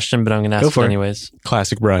dumb question, but I'm going to ask it anyways.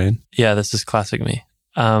 Classic Brian. Yeah, this is classic me.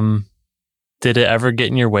 Did it ever get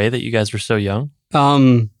in your way that you guys were so young?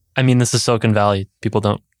 I mean, this is Silicon Valley. People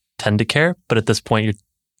don't tend to care, but at this point, you're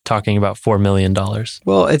talking about $4 million.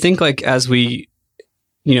 Well, I think as we,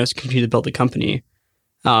 continue to build the company,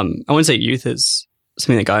 I wouldn't say youth is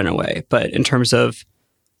something that got in our way, but in terms of,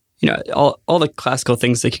 all the classical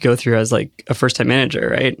things that you go through as a first-time manager,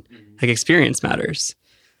 right? Experience matters.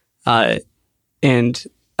 And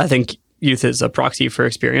I think youth is a proxy for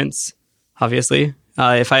experience, obviously.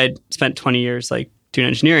 If I had spent 20 years doing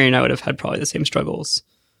engineering, I would have had probably the same struggles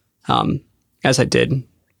as I did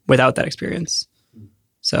without that experience.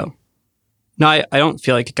 So, no, I don't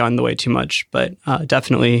feel like it got in the way too much, but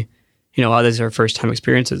definitely, a lot of these are first-time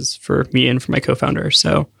experiences for me and for my co-founder.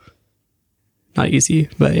 So, not easy,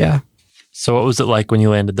 but yeah. So, what was it like when you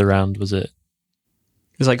landed the round? Was it?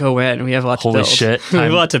 It was like, oh man, we have a lot to build. Holy shit! We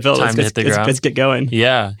have a lot to build. Let's get going.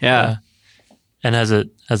 Yeah. And has it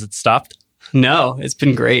stopped? No, it's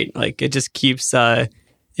been great. It just keeps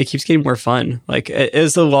getting more fun.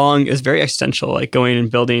 It's very existential. Going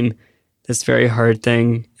and building this very hard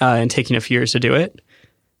thing and taking a few years to do it.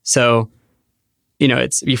 So,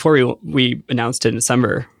 it's before we announced it in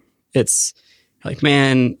December. It's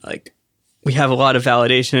man, we have a lot of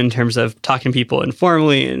validation in terms of talking to people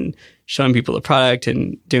informally and showing people the product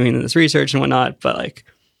and doing this research and whatnot. But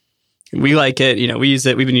we like it. We use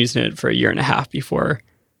it. We've been using it for a year and a half before,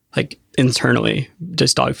 internally,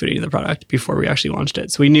 just dog fooding the product before we actually launched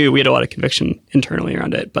it. So we knew we had a lot of conviction internally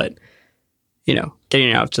around it. But, getting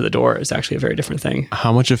it out to the door is actually a very different thing.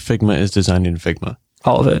 How much of Figma is designed in Figma?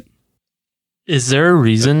 All of it. Is there a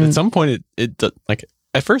reason? At some point, it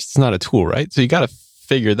at first, it's not a tool, right? So you got to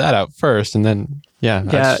figure that out first. And then,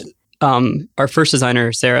 yeah. Our first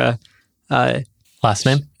designer, Sarah. Last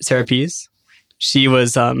name? Sarah Pease. She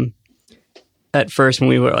was, at first when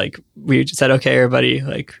we just said, okay, everybody,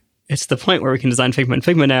 it's the point where we can design Figma in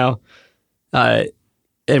Figma now.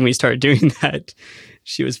 And we started doing that.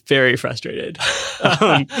 She was very frustrated.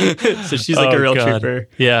 So she's a real trooper.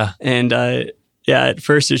 Yeah. And, at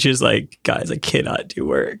first she was like, guys, I cannot do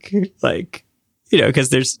work. Because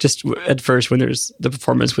there's just, at first when the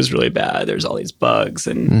performance was really bad, there's all these bugs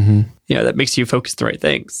and, that makes you focus on the right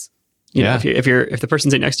things. If the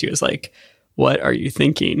person sitting next to you is what are you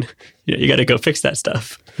thinking? You got to go fix that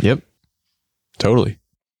stuff. Yep. Totally.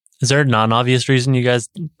 Is there a non-obvious reason you guys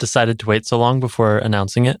decided to wait so long before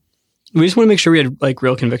announcing it? We just want to make sure we had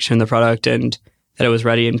real conviction in the product and that it was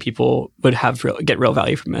ready and people would get real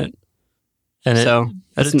value from it. And it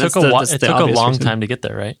took a long time to get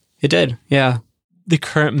there, right? It did. Yeah. The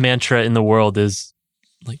current mantra in the world is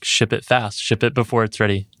ship it fast, ship it before it's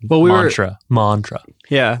ready. Well, mantra.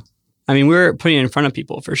 Yeah. I mean, we were putting it in front of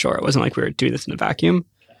people for sure. It wasn't like we were doing this in a vacuum,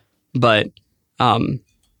 but,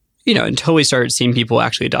 until we started seeing people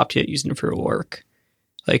actually adopt it, using it for work.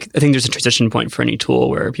 I think there's a transition point for any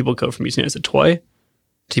tool where people go from using it as a toy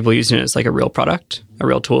to people using it as a real product, a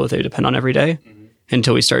real tool that they depend on every day.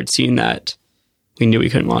 Until we started seeing that, we knew we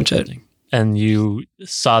couldn't launch it. And you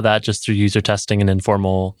saw that just through user testing and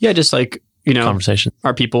informal conversation.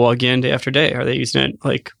 Are people logging in day after day? Are they using it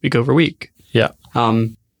week over week? Yeah.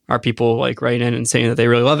 Are people writing in and saying that they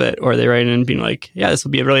really love it? Or are they writing in and being yeah, this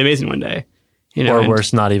will be really amazing one day? Or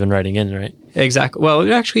worse, not even writing in, right? Exactly.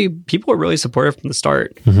 Well, actually, people were really supportive from the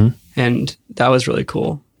start. And that was really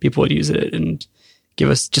cool. People would use it and give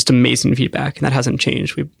us just amazing feedback. And that hasn't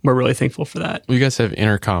changed. We're really thankful for that. Well, you guys have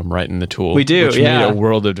Intercom right in the tool. We do, which made a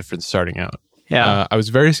world of difference starting out. Yeah. I was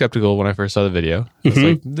very skeptical when I first saw the video. I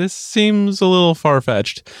was this seems a little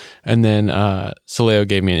far-fetched. And then Soleo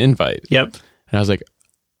gave me an invite. Yep. And I was like,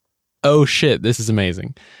 oh shit, this is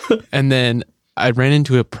amazing. And then I ran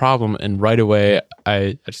into a problem and right away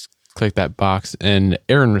I just clicked that box and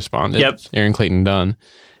Aaron responded. Yep. Aaron Clayton Dunn.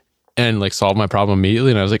 And solved my problem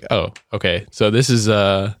immediately. And I was like, oh, okay. So this is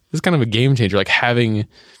kind of a game changer. I think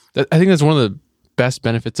that's one of the best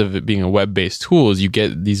benefits of it being a web-based tool is you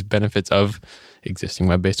get these benefits of existing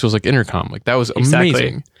web-based tools like Intercom. That was amazing.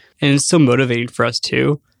 Exactly. And it's so motivating for us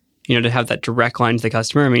too, to have that direct line to the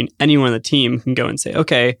customer. I mean, anyone on the team can go and say,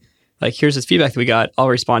 okay, like here's this feedback that we got. I'll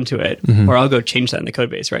respond to it, or I'll go change that in the code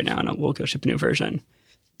base right now, and we'll go ship a new version.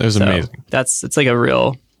 That was amazing. It's like a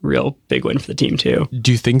real big win for the team too.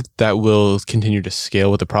 Do you think that will continue to scale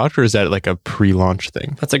with the product, or is that like a pre-launch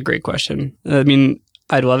thing? That's a great question. I mean,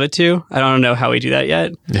 I'd love it to. I don't know how we do that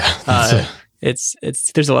yet. Yeah. It's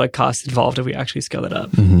there's a lot of cost involved if we actually scale it up.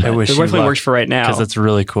 I wish it definitely works for right now. because it's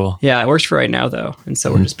really cool. Yeah, it works for right now though, and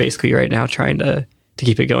so we're just basically right now trying to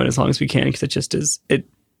keep it going as long as we can, because it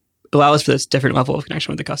allows for this different level of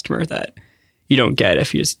connection with the customer that you don't get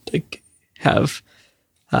if you just like have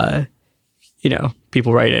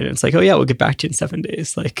people write in and it's like, oh yeah, we'll get back to you in 7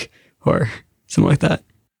 days, like, or something like that.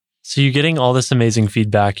 So you're getting all this amazing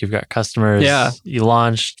feedback. You've got customers. Yeah. You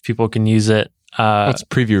launched. People can use it. It's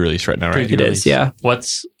preview release right now, right? Preview release. Yeah.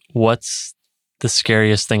 What's the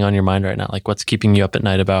scariest thing on your mind right now? Like, what's keeping you up at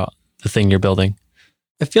night about the thing you're building?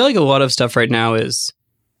 I feel like a lot of stuff right now is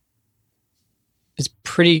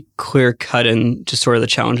pretty clear cut in just sort of the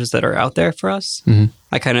challenges that are out there for us.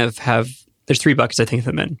 I kind of there's 3 buckets I think of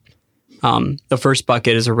them in. The first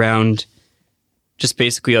bucket is around just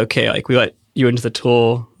basically, okay, like we let you into the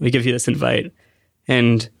tool, we give you this invite,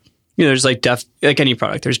 and there's like any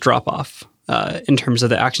product, there's drop off in terms of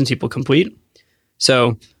the actions people complete.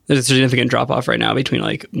 So there's a significant drop off right now between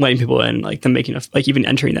like letting people in, like them making like even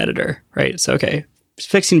entering the editor, right? So okay,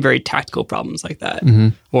 fixing very tactical problems like that,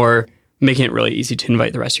 or making it really easy to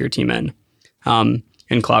invite the rest of your team in.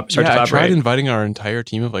 And start to collaborate. I tried inviting our entire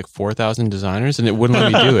team of like 4,000 designers and it wouldn't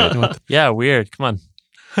let me do it. Yeah, weird. Come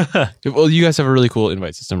on. Well, you guys have a really cool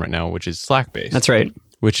invite system right now, which is Slack based. That's right.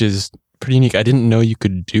 Which is pretty unique. I didn't know you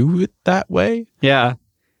could do it that way. Yeah.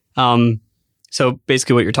 So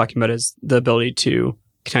basically what you're talking about is the ability to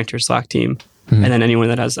connect your Slack team, and then anyone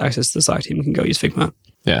that has access to the Slack team can go use Figma.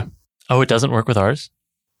 Yeah. Oh, it doesn't work with ours?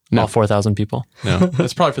 No. All 4,000 people? No.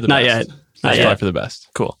 That's probably for the Not best. yet. That's probably for the best.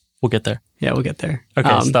 Cool. We'll get there. Yeah, we'll get there.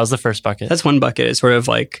 Okay, so that was the first bucket. That's one bucket. Is sort of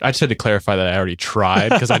like... I just had to clarify that I already tried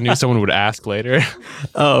because I knew someone would ask later.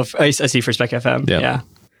 Oh, I see, for Spec FM. Yeah.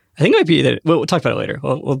 I think it might be that... We'll talk about it later.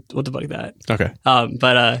 We'll debug that. Okay.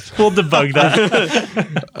 But... We'll debug that.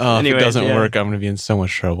 If it doesn't work, I'm going to be in so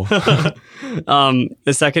much trouble. The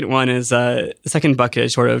second one is... the second bucket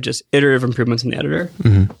is sort of just iterative improvements in the editor.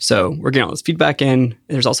 So we're getting all this feedback in.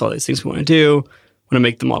 There's also all these things we want to do. We want to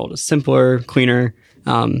make the model just simpler, cleaner,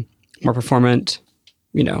 more performant.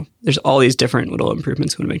 There's all these different little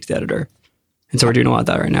improvements we want to make to the editor. And so we're doing a lot of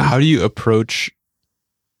that right now. How do you approach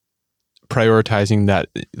prioritizing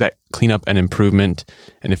that cleanup and improvement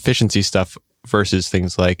and efficiency stuff versus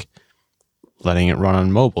things like letting it run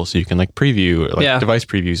on mobile so you can like preview, or like device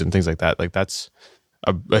previews and things like that? Like that's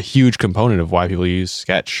a huge component of why people use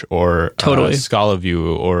Sketch or Scala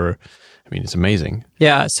View, or it's amazing.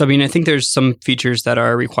 Yeah. So I think there's some features that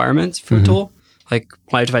are requirements for a tool. Like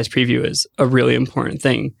live device preview is a really important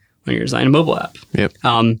thing when you're designing a mobile app. Yep.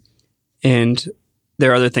 And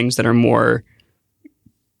there are other things that are more,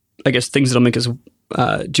 I guess, things that'll make us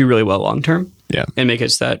do really well long term. Yeah. And make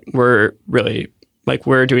us that we're really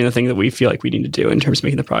we're doing the thing that we feel like we need to do in terms of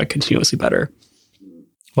making the product continuously better.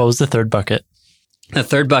 What was the third bucket? The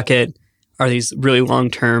third bucket are these really long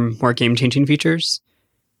term, more game changing features.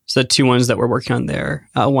 So the 2 ones that we're working on there,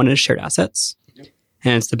 one is shared assets.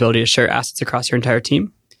 And it's the ability to share assets across your entire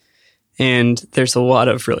team. And there's a lot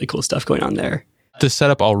of really cool stuff going on there. The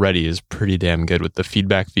setup already is pretty damn good with the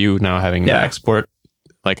feedback view now having the export.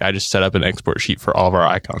 Like I just set up an export sheet for all of our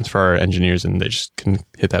icons for our engineers and they just can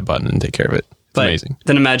hit that button and take care of it. It's amazing.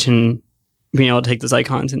 Then imagine being able to take those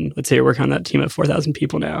icons and let's say you're working on that team of 4,000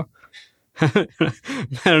 people now. I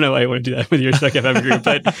don't know why you want to do that with your Spec FM group,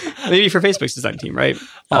 but maybe for Facebook's design team, right?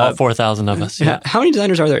 All 4,000 of us. Yeah. How many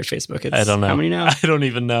designers are there at Facebook? I don't know. How many now? I don't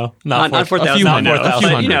even know. Not 4,000. A few hundred,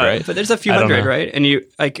 right? But there's a few hundred, right? And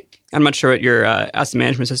I'm not sure what your asset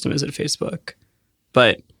management system is at Facebook,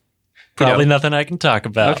 but probably nothing I can talk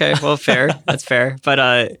about. Okay, well, fair. That's fair. But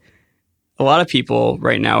a lot of people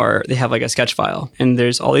right now they have like a sketch file, and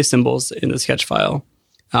there's all these symbols in the sketch file.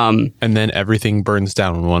 And then everything burns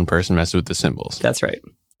down when one person messes with the symbols. That's right.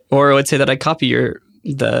 Or let's say that I copy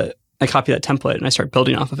that template and I start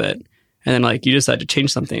building off of it. And then you decide to change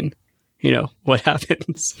something, what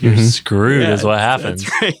happens? You're screwed is what happens.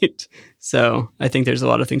 That's right. So I think there's a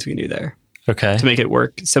lot of things we can do there. Okay. To make it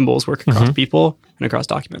work, symbols work across people and across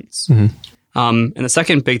documents. And the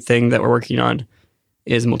second big thing that we're working on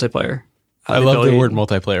is multiplayer. I love the word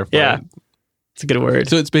multiplayer. Yeah. It's a good word.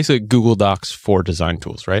 So it's basically Google Docs for design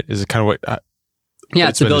tools, right? Is it kind of what...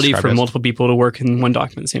 it's the ability for multiple people to work in one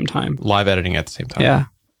document at the same time. Live editing at the same time. Yeah.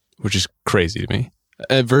 Which is crazy to me.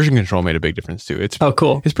 Version control made a big difference too. It's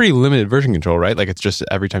cool. It's pretty limited version control, right? Like it's just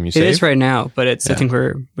every time you save. It is right now, but it's I think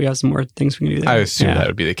we have some more things we can do there. I assume that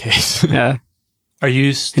would be the case. Yeah. Are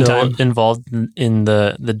you still involved in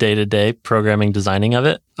the day-to-day programming, designing of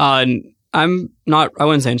it? I'm not. I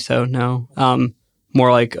wouldn't say so. No.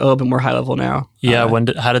 More like a little bit more high level now. Yeah.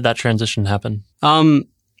 How did that transition happen?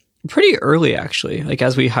 Pretty early, actually. Like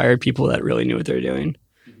as we hired people that really knew what they were doing.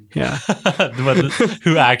 Yeah.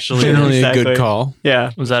 Who actually generally a good call.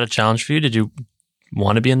 Yeah. Was that a challenge for you? Did you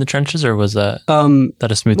want to be in the trenches, or was that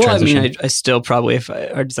a smooth transition? I mean, I still probably, if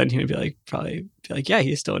our design team would be like, yeah,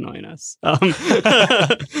 he's still annoying us. But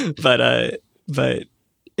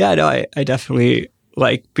yeah, no, I definitely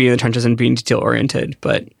like being in the trenches and being detail oriented.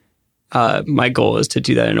 But my goal is to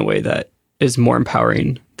do that in a way that is more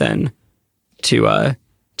empowering than to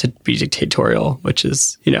be dictatorial, which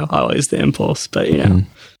is always the impulse. But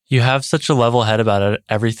You have such a level head about it.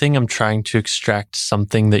 Everything I'm trying to extract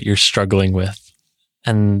something that you're struggling with.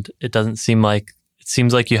 And it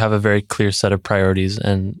seems like you have a very clear set of priorities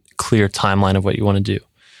and clear timeline of what you want to do.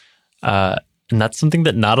 And that's something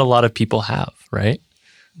that not a lot of people have, right?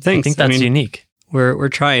 Thanks. I think that's unique. We're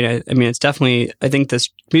trying. I mean, it's definitely, I think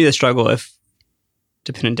maybe the struggle, if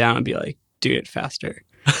to pin it down, would be like, do it faster.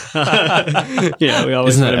 We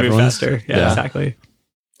always want to move faster. Yeah, exactly.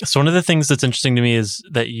 So one of the things that's interesting to me is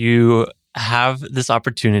that you have this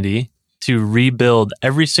opportunity to rebuild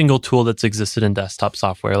every single tool that's existed in desktop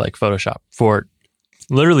software like Photoshop for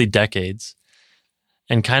literally decades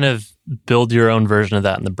and kind of build your own version of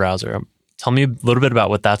that in the browser. Tell me a little bit about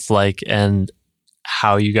what that's like and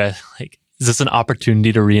how you guys, is this an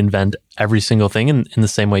opportunity to reinvent every single thing in the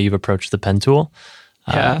same way you've approached the pen tool?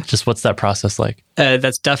 Yeah. Just what's that process like?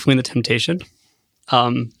 That's definitely the temptation.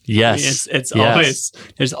 Yes. I mean,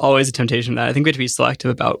 there's always a temptation that I think we have to be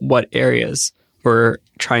selective about what areas we're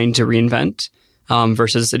trying to reinvent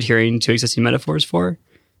versus adhering to existing metaphors for.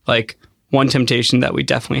 Like one temptation that we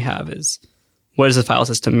definitely have is, what does the file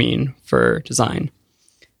system mean for design?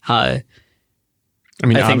 I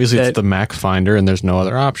mean, obviously it's the Mac Finder and there's no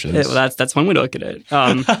other options. That's one way to look at it.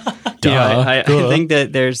 I think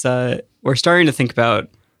that there's we're starting to think about,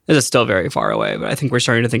 this is still very far away, but I think we're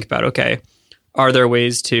starting to think about, okay, are there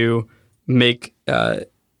ways to make,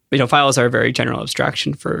 files are a very general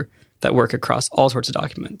abstraction that work across all sorts of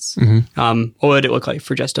documents. Mm-hmm. What would it look like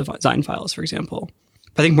for just design files, for example?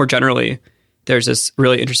 But I think more generally, there's this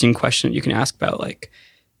really interesting question you can ask about like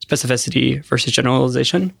specificity versus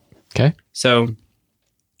generalization. Okay. So,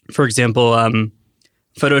 for example,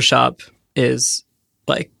 Photoshop is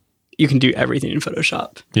like, you can do everything in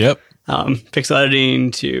Photoshop. Yep. Pixel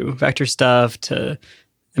editing to vector stuff to,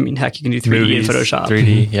 heck, you can do 3D Movies, in Photoshop.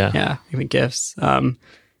 3D, yeah. Yeah, even GIFs.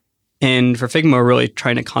 And for Figma, we're really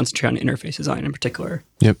trying to concentrate on interface design in particular.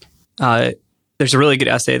 Yep. There's a really good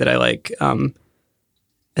essay that I like.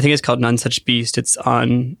 I think it's called None Such Beast. It's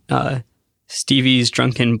on Stevie's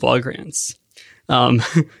drunken blog rants.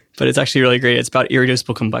 But it's actually really great. It's about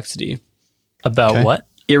irreducible complexity. About what?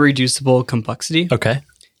 Irreducible complexity. Okay.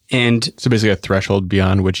 And so basically a threshold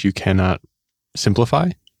beyond which you cannot simplify?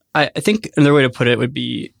 I think another way to put it would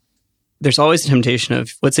be, there's always a temptation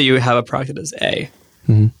of, let's say you have a product that is A,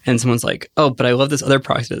 mm-hmm. and someone's like, oh, but I love this other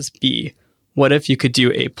product that is B. What if you could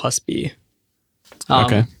do A plus B?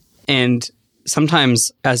 Okay. And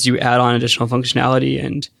sometimes as you add on additional functionality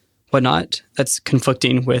and whatnot, that's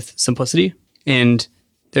conflicting with simplicity. And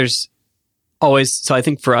there's always, so I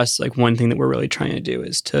think for us, like one thing that we're really trying to do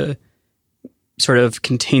is to sort of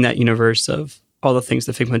contain that universe of all the things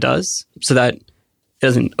that Figma does so that it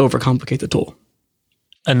doesn't overcomplicate the tool.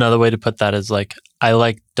 Another way to put that is like, I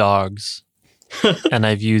like dogs and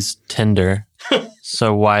I've used Tinder.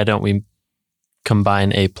 So why don't we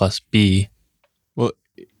combine A plus B? Well,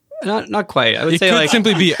 not quite. I would say it could like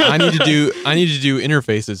simply be, I need to do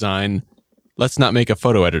interface design. Let's not make a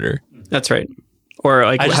photo editor. That's right. Or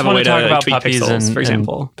like I just have want a way to talk about tweak puppies pixels, for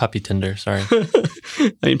example. And puppy Tinder, sorry.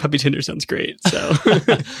 Puppy Tinder sounds great. So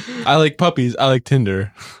I like puppies. I like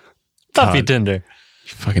Tinder. Puppy Tinder.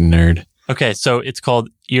 You fucking nerd. Okay, so it's called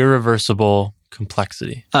irreversible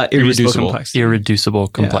complexity. Irreducible complexity. Irreducible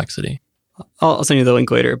complexity. Yeah. I'll send you the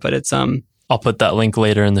link later, but it's I'll put that link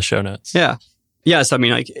later in the show notes. Yeah. Yeah, so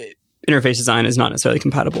like interface design is not necessarily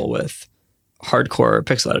compatible with hardcore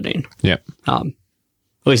pixel editing. Yeah. At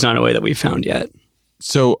least not in a way that we've found yet.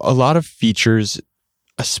 So a lot of features,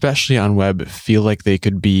 especially on web, feel like they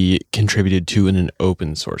could be contributed to in an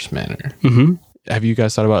open source manner. Mm-hmm. Have you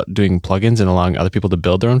guys thought about doing plugins and allowing other people to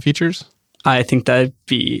build their own features? I think that'd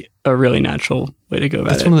be a really natural way to go about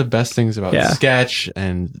it. That's one of the best things about Sketch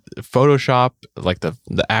and Photoshop, like the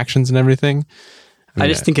actions and everything. I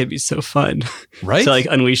just think it'd be so fun right? to like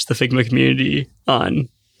unleash the Figma community on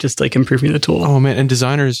just like improving the tool. Oh man, and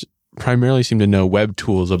designers primarily seem to know web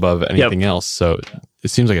tools above anything else, so it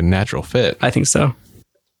seems like a natural fit. I think so.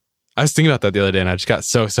 I was thinking about that the other day, and I just got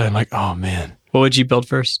so excited. I'm like, oh man, What would you build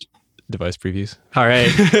first? device previews. All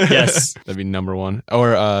right. Yes, That'd be number one.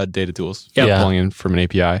 Or data tools. Yep. Yeah. Pulling in from an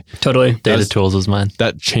API. totally. Data tools is mine.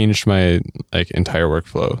 That changed my entire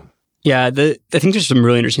workflow. Yeah, I think there's some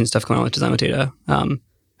really interesting stuff going on with design with data.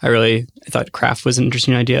 I thought Craft was an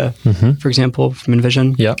interesting idea, for example, from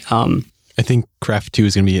InVision. Yep. I think Craft 2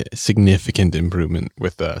 is going to be a significant improvement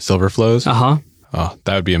with silver flows. Uh-huh. Oh,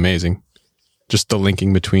 that would be amazing. Just the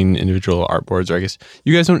linking between individual artboards, or I guess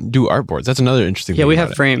you guys don't do artboards. That's another interesting thing. Yeah, we about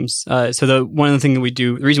have it. frames. So one of the things that we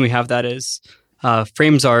do, the reason we have that is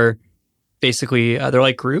frames are basically, they're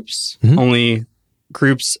like groups, only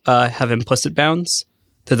groups have implicit bounds.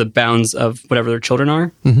 They're the bounds of whatever their children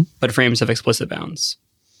are, but frames have explicit bounds.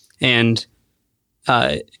 And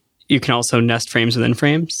you can also nest frames within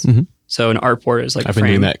frames. So an artboard is like I've a been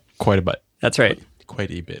frame. doing that quite a bit. That's right.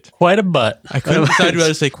 Quite a bit. Quite a butt. I couldn't decide whether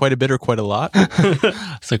to say quite a bit or quite a lot.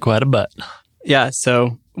 So quite a butt. Yeah.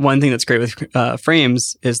 So one thing that's great with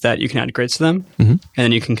frames is that you can add grids to them, and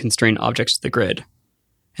then you can constrain objects to the grid.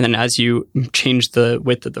 And then as you change the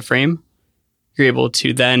width of the frame, you're able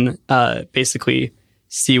to then basically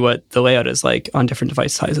see what the layout is like on different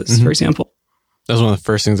device sizes, for example. That was one of the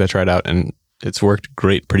first things I tried out, and it's worked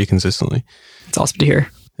great pretty consistently. It's awesome to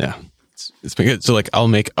hear. Yeah. It's been good. So like I'll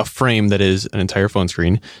make a frame that is an entire phone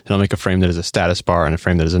screen, and I'll make a frame that is a status bar and a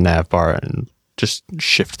frame that is a nav bar, and just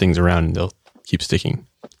shift things around and they'll keep sticking.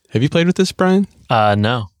 Have you played with this, Brian?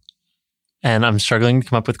 No. And I'm struggling to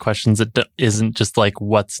come up with questions that isn't just like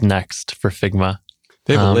what's next for Figma.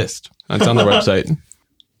 They have a list. It's on their website.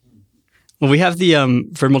 Well, we have the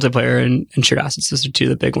for multiplayer and shared assets. Those are two of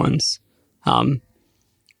the big ones.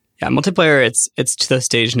 Multiplayer. It's to the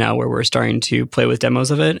stage now where we're starting to play with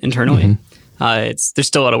demos of it internally. There's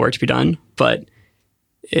still a lot of work to be done, but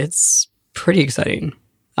it's pretty exciting.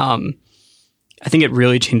 I think it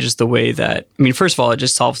really changes the way that. I mean, first of all, it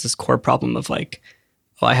just solves this core problem of like,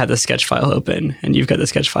 well, I have the sketch file open, and you've got the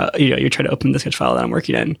sketch file. You try to open the sketch file that I'm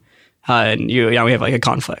working in, and we have like a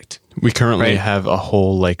conflict. We currently have a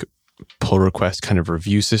whole like pull request kind of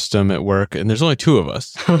review system at work, and there's only two of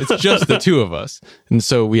us. It's just the two of us. And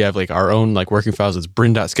so we have like our own like working files. It's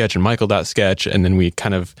Bryn.sketch and Michael.sketch. And then we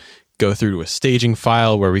kind of go through to a staging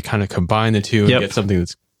file where we kind of combine the two and get something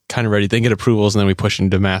that's kind of ready. They get approvals, and then we push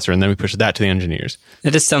into master, and then we push that to the engineers.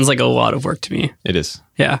 It just sounds like a lot of work to me. It is.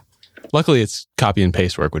 Yeah. Luckily, it's copy and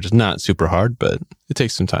paste work, which is not super hard, but it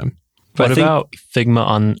takes some time. What about Figma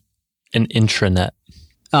on an intranet?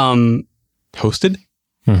 Hosted?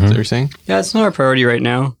 Is that what you're saying? Yeah, it's not our priority right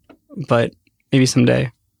now, but maybe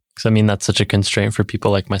someday. Because I mean, that's such a constraint for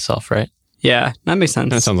people like myself, right? Yeah, that makes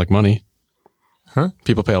sense. That sounds like money. Huh?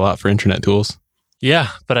 People pay a lot for internet tools. Yeah,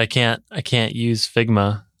 but I can't use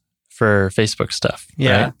Figma for Facebook stuff.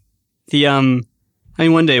 Yeah. Right?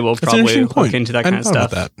 One day we'll probably look into that kind of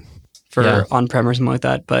stuff That. for on-prem or something like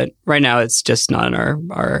that. But right now, it's just not in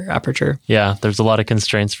our aperture. Yeah, there's a lot of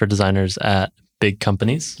constraints for designers at big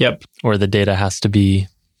companies. Yep. Where the data has to be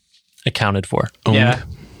accounted for. Owned. Yeah.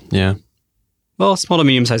 Yeah. Well, small to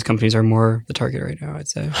medium-sized companies are more the target right now, I'd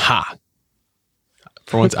say. Ha!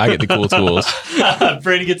 For once, I get the cool tools.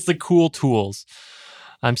 Brady gets the cool tools.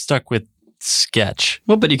 I'm stuck with Sketch.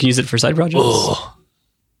 Well, but you can use it for side projects. Ugh.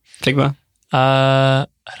 Figma. I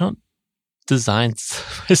don't design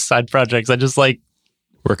side projects. I just like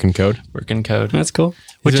Work in code. work in code. That's cool.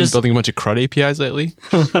 Which Which is is building a bunch of CRUD APIs lately.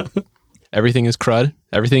 Everything is CRUD.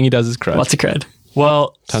 Everything he does is CRUD. Lots of cred.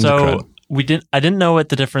 well. Tons of crud. I didn't know what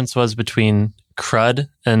the difference was between CRUD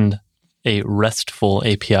and a RESTful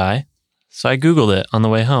API. So I Googled it on the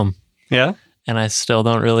way home, Yeah. and I still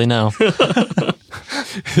don't really know.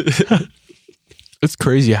 It's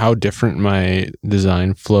crazy how different my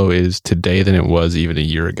design flow is today than it was even a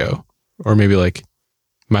year ago. Or maybe like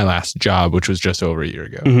my last job, which was just over a year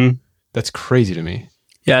ago. Mm-hmm. That's crazy to me.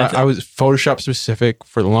 Yeah. I was Photoshop specific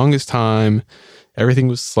for the longest time. Everything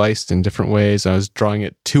was sliced in different ways. I was drawing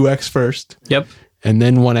it 2x first, Yep. and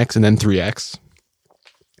then 1x, and then 3x.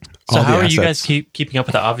 So All how the are you guys assets. keeping up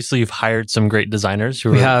with that? Obviously, you've hired some great designers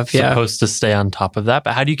who We are have, yeah. supposed to stay on top of that.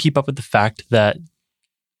 But how do you keep up with the fact that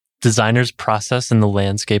designers' process in the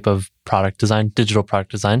landscape of product design, digital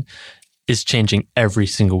product design, is changing every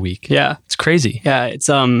single week? Yeah. It's crazy. Yeah. It's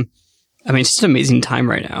it's just an amazing time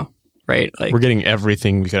right now, right? Like We're getting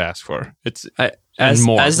everything we could ask for. It's as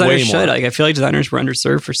more, as way designers should. more. Like I feel like designers were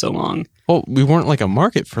underserved for so long. Well, we weren't like a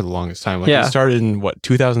market for the longest time. Like Yeah. we started in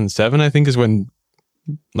 2007, I think, is when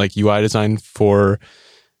like UI design for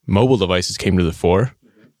mobile devices came to the fore.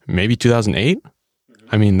 Maybe 2008.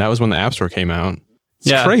 I mean, that was when the App Store came out.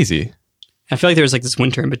 It's crazy. I feel like there was like this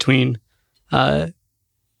winter in between of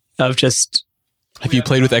just. Have you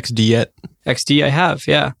played with XD yet? XD, I have,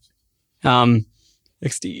 yeah.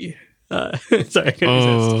 XD. Sorry, I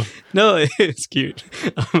couldn't resist. No, it's cute.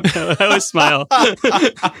 I always smile.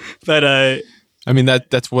 But I mean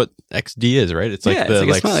that's what XD is, right? It's like it's like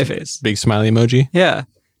a smiley face, big smiley emoji. Yeah.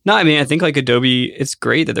 No, I mean I think like Adobe, it's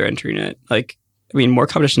great that they're entering it. Like, I mean, more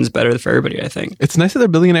competition is better for everybody. I think it's nice that they're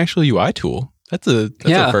building an actual UI tool. That's a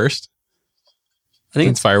first. I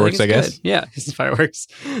think it's fireworks. I guess. Good. Yeah, it's fireworks.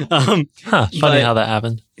 Funny how that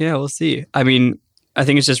happened. Yeah, we'll see. I mean, I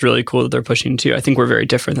think it's just really cool that they're pushing too. I think we're very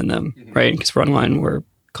different than them, right? Because we're online, we're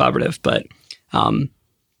collaborative, but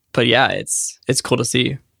yeah, it's cool to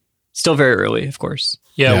see. Still very early, of course.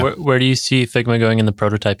 Yeah. Where do you see Figma going in the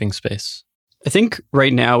prototyping space? I think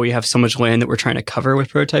right now we have so much land that we're trying to cover with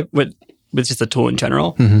prototype with just the tool in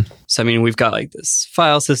general. So I mean, we've got like this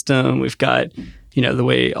file system, we've got the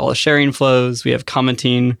way all the sharing flows, we have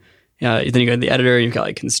commenting. Then you go to the editor, you've got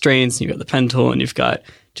like constraints, and you've got the pen tool, and you've got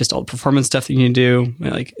just all the performance stuff that you can do.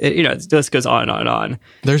 Like this goes on and on and on.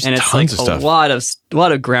 There's and it's tons like of stuff. a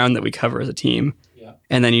lot of ground that we cover as a team. Yeah.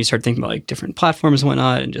 And then you start thinking about like different platforms and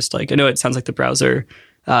whatnot, and just like I know it sounds like the browser,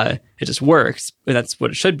 it just works, and that's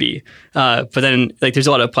what it should be. But then like there's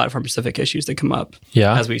a lot of platform specific issues that come up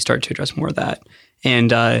as we start to address more of that. And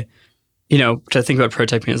to think about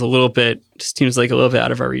prototyping is just seems like a little bit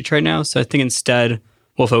out of our reach right now. So I think instead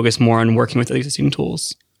we'll focus more on working with the existing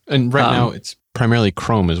tools. And right now it's primarily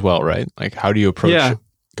Chrome as well, right? Like how do you approach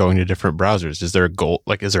going to different browsers? Is there a goal?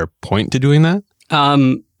 Like, is there a point to doing that?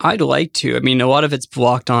 I'd like to. I mean, a lot of it's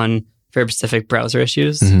blocked on very specific browser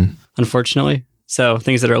issues, unfortunately. So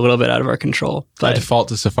things that are a little bit out of our control. But I default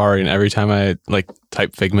to Safari, and every time I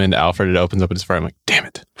type Figma into Alfred, it opens up in Safari. I'm like, damn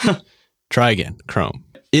it. Try again, Chrome.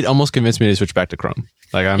 It almost convinced me to switch back to Chrome.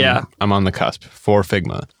 Like I'm on the cusp for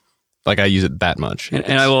Figma. Like I use it that much. And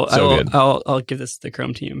I'll give this to the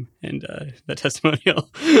Chrome team and the testimonial.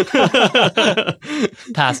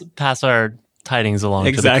 pass our tidings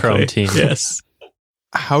along to the Chrome team. Yes.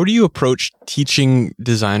 How do you approach teaching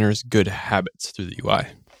designers good habits through the UI?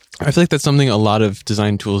 I feel like that's something a lot of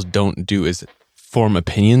design tools don't do, is form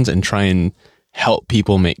opinions and try and help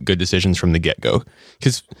people make good decisions from the get-go.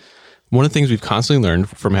 Because one of the things we've constantly learned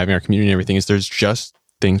from having our community and everything is there's just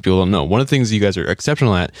things people don't know. One of the things you guys are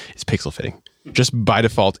exceptional at is pixel fitting. Just by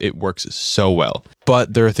default, it works so well.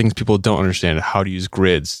 But there are things people don't understand, how to use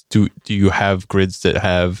grids. Do you have grids that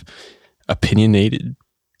have opinionated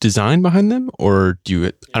design behind them? Or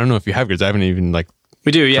I don't know if you have grids. I haven't even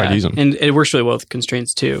we do, yeah. tried to use them. And it works really well with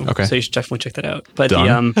constraints too. Okay. So you should definitely check that out. But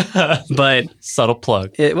but subtle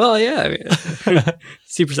plug.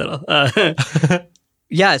 Super subtle.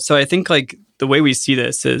 Yeah, so I think the way we see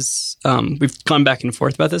this is we've gone back and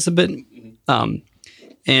forth about this a bit.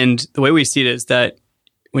 And the way we see it is that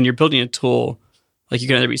when you're building a tool, you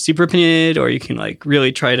can either be super opinionated or you can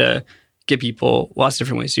really try to get people lots of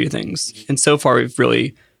different ways to do things. And so far, we've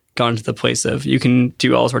really gone to the place of you can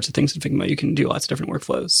do all sorts of things in Figma. You can do lots of different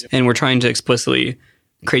workflows. Yep. And we're trying to explicitly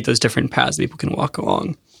create those different paths that people can walk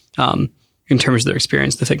along in terms of their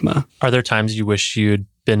experience with Figma. Are there times you wish you'd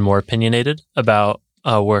been more opinionated about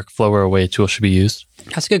a workflow or a way a tool should be used?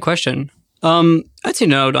 That's a good question. I'd say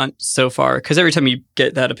no, not so far. Because every time you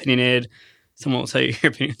get that opinionated, someone will tell you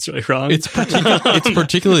your opinion's really wrong. It's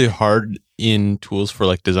particularly hard in tools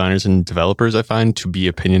for designers and developers, I find, to be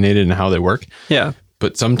opinionated in how they work. Yeah.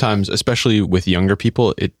 But sometimes, especially with younger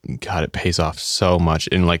people, it pays off so much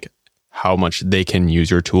in how much they can use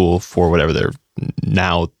your tool for whatever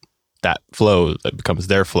that flow that becomes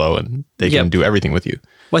their flow, and they can do everything with you.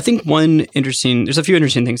 Well, I think there's a few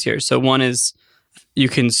interesting things here. So one is you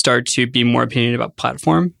can start to be more opinionated about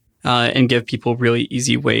platform and give people really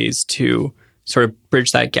easy ways to sort of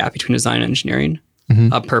bridge that gap between design and engineering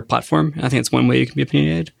per platform. And I think that's one way you can be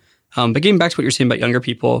opinionated. But getting back to what you're saying about younger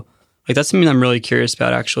people, that's something I'm really curious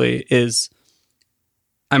about actually is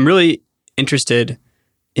I'm really interested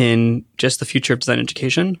in just the future of design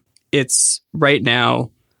education. It's right now,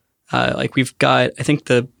 we've got, I think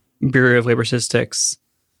the Bureau of Labor Statistics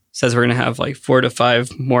says we're going to have 4 to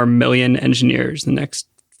 5 more million engineers in the next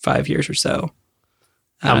 5 years or so.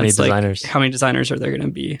 How many designers? How many designers are there going to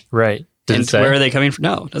be? Right. And where are they coming from?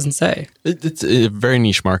 No, it doesn't say. It's a very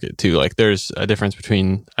niche market too. There's a difference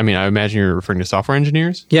between, I imagine you're referring to software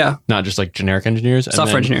engineers. Yeah. Not just generic engineers.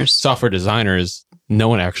 Software engineers. Software designers, no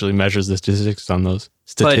one actually measures the statistics on those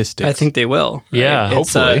statistics. But I think they will. Right? Yeah.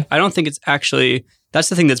 Hopefully. I don't think it's actually, that's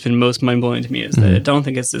the thing that's been most mind-blowing to me is that I don't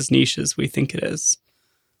think it's as niche as we think it is.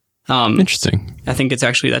 Interesting. I think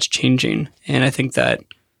that's changing. And I think that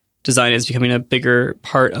design is becoming a bigger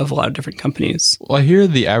part of a lot of different companies. Well, I hear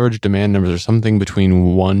the average demand numbers are something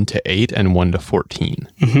between 1 to 8 and 1 to 14,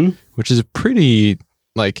 which is a pretty,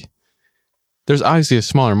 like, there's obviously a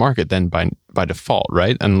smaller market than by default,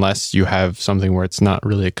 right? Unless you have something where it's not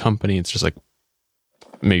really a company, it's just like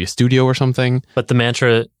maybe a studio or something. But the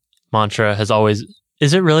mantra has always,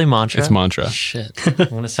 is it really mantra? It's mantra. Shit. I'm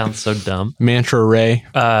going to sound so dumb. Mantra Ray.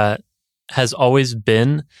 Has always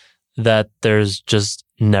been that there's just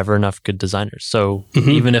never enough good designers. So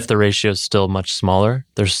even if the ratio is still much smaller,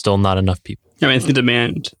 there's still not enough people. I mean, I think the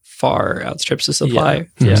demand far outstrips the supply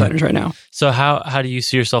for designers right now. So how do you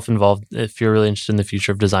see yourself involved if you're really interested in the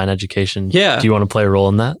future of design education? Yeah. Do you want to play a role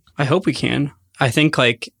in that? I hope we can. I think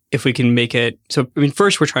like if we can make it, so I mean,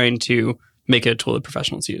 first we're trying to make it a tool that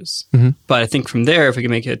professionals use. But I think from there, if we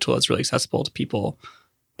can make it a tool that's really accessible to people,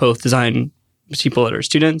 both design people that are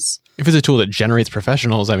students. If it's a tool that generates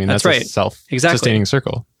professionals, I mean, that's right. a self-sustaining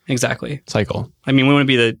cycle. I mean, we want to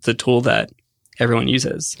be the tool that everyone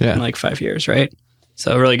uses in like 5 years, right?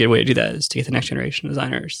 So a really good way to do that is to get the next generation of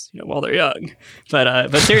designers, while they're young. But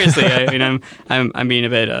seriously, I mean, I'm being a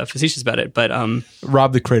bit facetious about it, but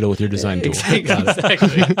rob the cradle with your design tool.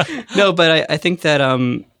 Exactly. No, but I think that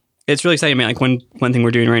it's really exciting. I mean, like one thing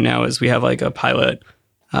we're doing right now is we have like a pilot.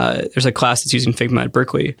 There's a class that's using Figma at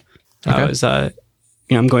Berkeley. I was, I'm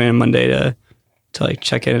going on Monday to like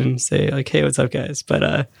check in and say like, hey, what's up, guys?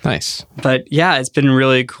 But nice. But yeah, it's been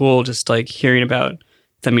really cool just like hearing about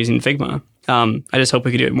them using Figma. I just hope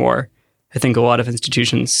we could do it more. I think a lot of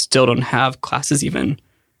institutions still don't have classes even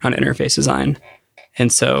on interface design,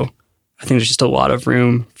 and so I think there's just a lot of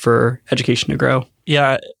room for education to grow.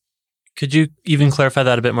 Yeah, could you even clarify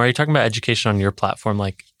that a bit more? Are you talking about education on your platform,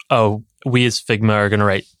 like, oh, we as Figma are going to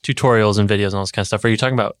write tutorials and videos and all this kind of stuff? Or are you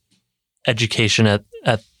talking about education at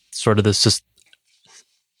sort of the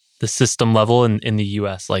system level in the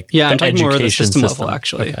US? Like, yeah, the I'm talking more of the system system level,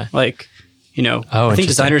 actually. Okay. Like, I think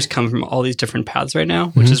designers come from all these different paths right now,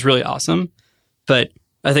 which is really awesome. But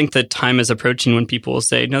I think the time is approaching when people will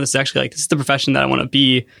say, no, this is actually like, this is the profession that I want to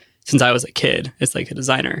be since I was a kid. It's like a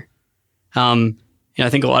designer. I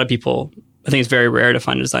think a lot of people, I think it's very rare to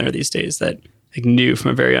find a designer these days that like knew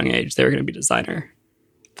from a very young age they were going to be a designer.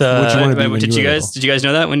 What you want to be when did you you were guys little? Did you guys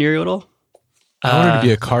know that when you were little? I wanted to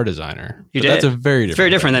be a car designer. You but did? That's a very different. It's very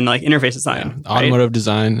different than like interface design. Yeah. Right? Automotive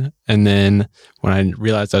design. And then when I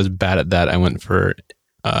realized I was bad at that, I went for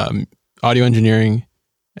audio engineering.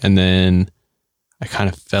 And then I kind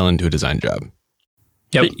of fell into a design job.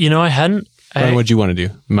 Yep. But, I hadn't. Brian, what'd you want to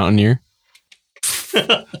do? Mountaineer?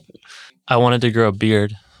 I wanted to grow a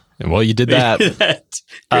beard. Well, you did that.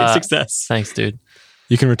 Great success. Thanks, dude.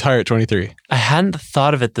 You can retire at 23. I hadn't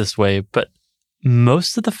thought of it this way, but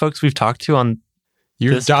most of the folks we've talked to on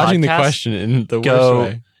You're this dodging the podcast question in the worst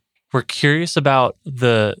way. We're curious about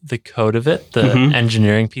the code of it, the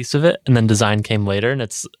engineering piece of it, and then design came later. And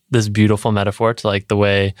it's this beautiful metaphor to like the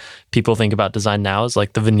way people think about design now is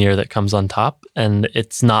like the veneer that comes on top, and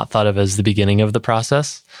it's not thought of as the beginning of the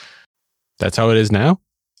process. That's how it is now?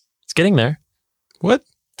 It's getting there. What?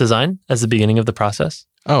 Design as the beginning of the process.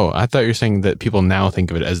 Oh, I thought you were saying that people now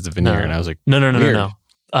think of it as the veneer, No. and I was like,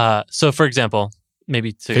 No. So for example,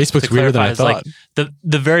 maybe to Facebook's to weirder than clarify, I is like thought.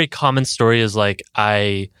 the very common story is like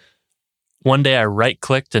one day I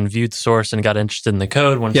right-clicked and viewed source and got interested in the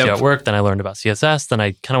code, wanted to see how it worked. Then I learned about CSS. Then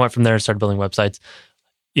I kind of went from there and started building websites.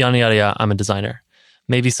 Yada, yada, yada. I'm a designer.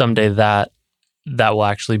 Maybe someday that will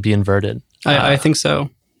actually be inverted. I think so.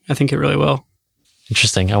 I think it really will.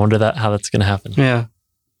 Interesting. I wonder how that's going to happen. Yeah.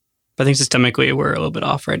 But I think systemically we're a little bit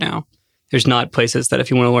off right now. There's not places that if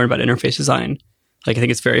you want to learn about interface design, like I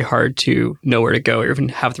think it's very hard to know where to go or even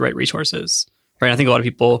have the right resources. Right. I think a lot of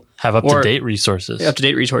people have up-to-date resources.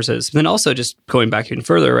 Up-to-date resources. But then also just going back even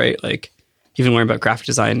further, right? Like even learning about graphic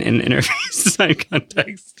design in interface design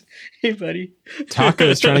context. Hey, buddy. Taka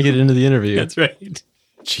is trying to get into the interview. That's right.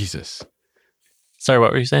 Jesus. Sorry,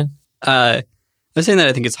 what were you saying? I was saying that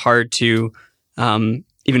I think it's hard to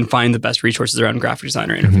even find the best resources around graphic design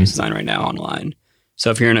or interface design right now online. So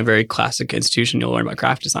if you're in a very classic institution, you'll learn about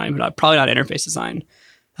graphic design, but probably not interface design.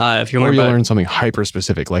 If you'll learn something hyper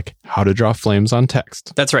specific, like how to draw flames on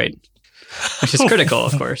text. That's right. Which is critical,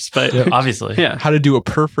 of course. But obviously. Yeah. How to do a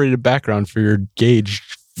perforated background for your Gauge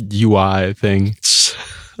UI thing.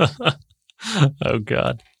 Oh,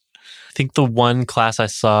 God. I think the one class I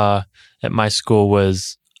saw at my school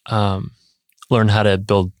was learn how to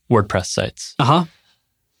build WordPress sites. Uh-huh.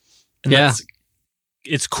 And yeah.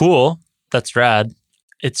 It's cool. That's rad.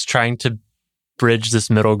 It's trying to bridge this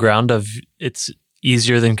middle ground of it's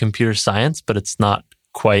easier than computer science, but it's not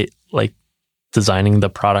quite like designing the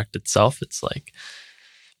product itself. It's like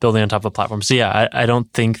building on top of a platform. So yeah, I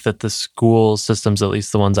don't think that the school systems, at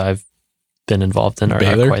least the ones I've been involved in, are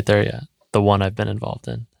not quite there yet. The one I've been involved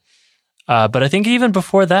in. But I think even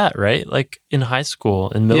before that, right? Like in high school,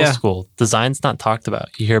 in middle school, design's not talked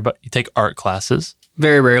about. You take art classes.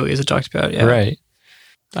 Very rarely is it talked about, yeah. Right.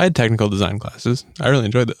 I had technical design classes. I really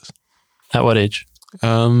enjoyed those. At what age?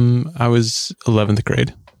 I was 11th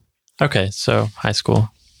grade. Okay, so high school.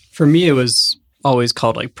 For me, it was always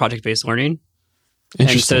called like project-based learning.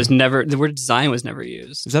 Interesting. And so the word design was never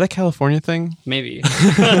used. Is that a California thing? Maybe.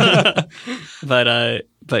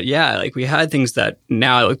 But yeah, like we had things that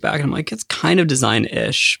now I look back and I'm like, it's kind of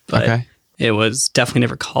design-ish, but it was definitely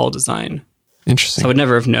never called design. Interesting. So I would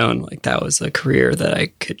never have known like that was a career that I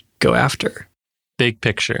could go after. Big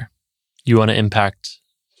picture. You want to impact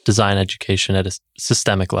design education at a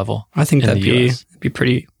systemic level. I think that'd be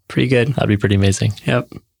pretty good. That'd be pretty amazing.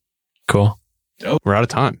 Yep. Cool. Oh, we're out of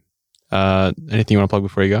time. Anything you want to plug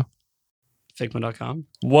before you go? Figma.com.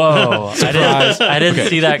 Whoa. I didn't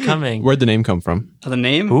see that coming. Where'd the name come from? The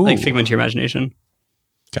name? Ooh. Like Figment to your imagination.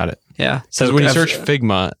 Got it. Yeah. So when you search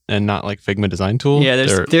Figma and not like Figma design tool. Yeah,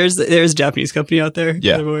 there's a Japanese company out there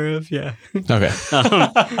Yeah. that I'm aware of. Yeah. Okay.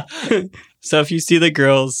 So if you see the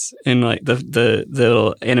girls in like the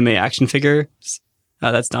little anime action figures,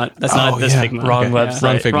 that's not this Figma. Wrong website.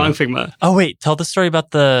 Wrong Figma. Wrong Figma. Oh wait, tell the story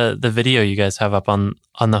about the video you guys have up on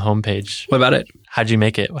the homepage. What about it? How'd you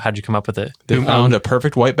make it? How'd you come up with it? They found a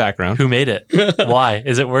perfect white background. Who made it? Why?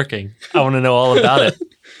 Is it working? I want to know all about it.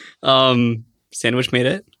 Sandwich made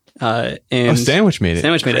it. And Sandwich made it.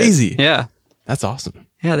 Sandwich made Crazy. it. Yeah. That's awesome.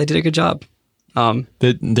 Yeah, they did a good job.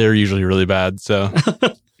 They're usually really bad, so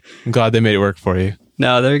I'm glad they made it work for you.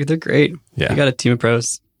 No, they're great. Yeah. They got a team of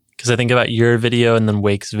pros. Because I think about your video and then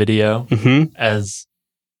Wake's video as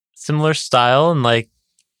similar style and like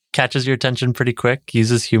catches your attention pretty quick,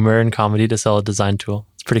 uses humor and comedy to sell a design tool.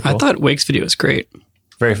 It's pretty cool. I thought Wake's video was great.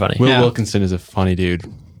 Very funny. Will Wilkinson is a funny dude.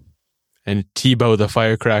 And Tebow the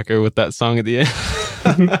Firecracker with that song at the end.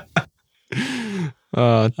 Talking to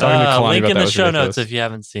Kalani link about in that the was show ridiculous. notes if you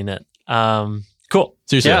haven't seen it. Cool.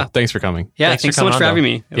 Seriously, Yeah. thanks for coming. Yeah, Thanks thanks for so much coming for on, having though.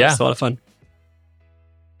 me. It Yeah. was a lot of fun.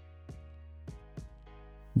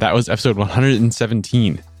 That was episode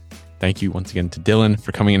 117. Thank you once again to Dylan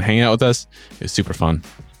for coming and hanging out with us. It was super fun.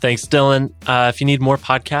 Thanks, Dylan. If you need more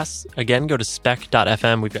podcasts, again, go to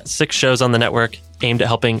spec.fm. We've got 6 shows on the network aimed at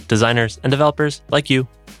helping designers and developers like you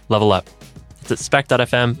level up. It's at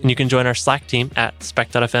spec.fm, and you can join our Slack team at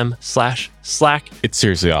spec.fm/Slack. It's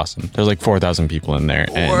seriously awesome. There's like 4,000 people in there.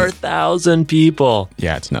 And 4,000 people.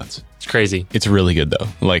 yeah, it's nuts. It's crazy. It's really good though.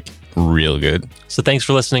 Like real good. So thanks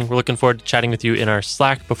for listening. We're looking forward to chatting with you in our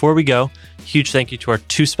Slack. Before we go, huge thank you to our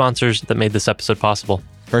 2 sponsors that made this episode possible.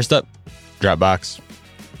 First up, Dropbox.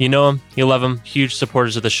 You know them, you love them, huge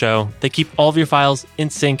supporters of the show. They keep all of your files in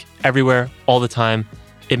sync everywhere, all the time.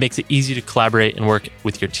 It makes it easy to collaborate and work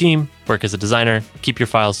with your team, work as a designer, keep your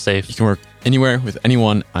files safe. You can work anywhere with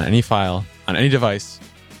anyone on any file, on any device,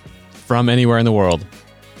 from anywhere in the world.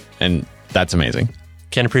 And that's amazing.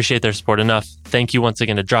 Can't appreciate their support enough. Thank you once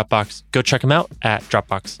again to Dropbox. Go check them out at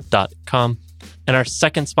dropbox.com. And our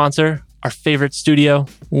second sponsor, our favorite studio,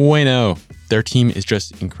 Wayno. Their team is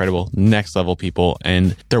just incredible, next level people,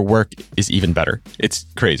 and their work is even better. It's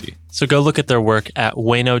crazy. So go look at their work at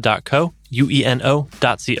wayno.co,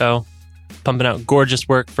 ueno.co, pumping out gorgeous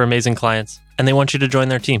work for amazing clients, and they want you to join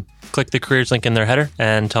their team. Click the careers link in their header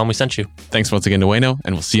and tell them we sent you. Thanks once again to Wayno,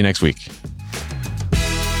 and we'll see you next week.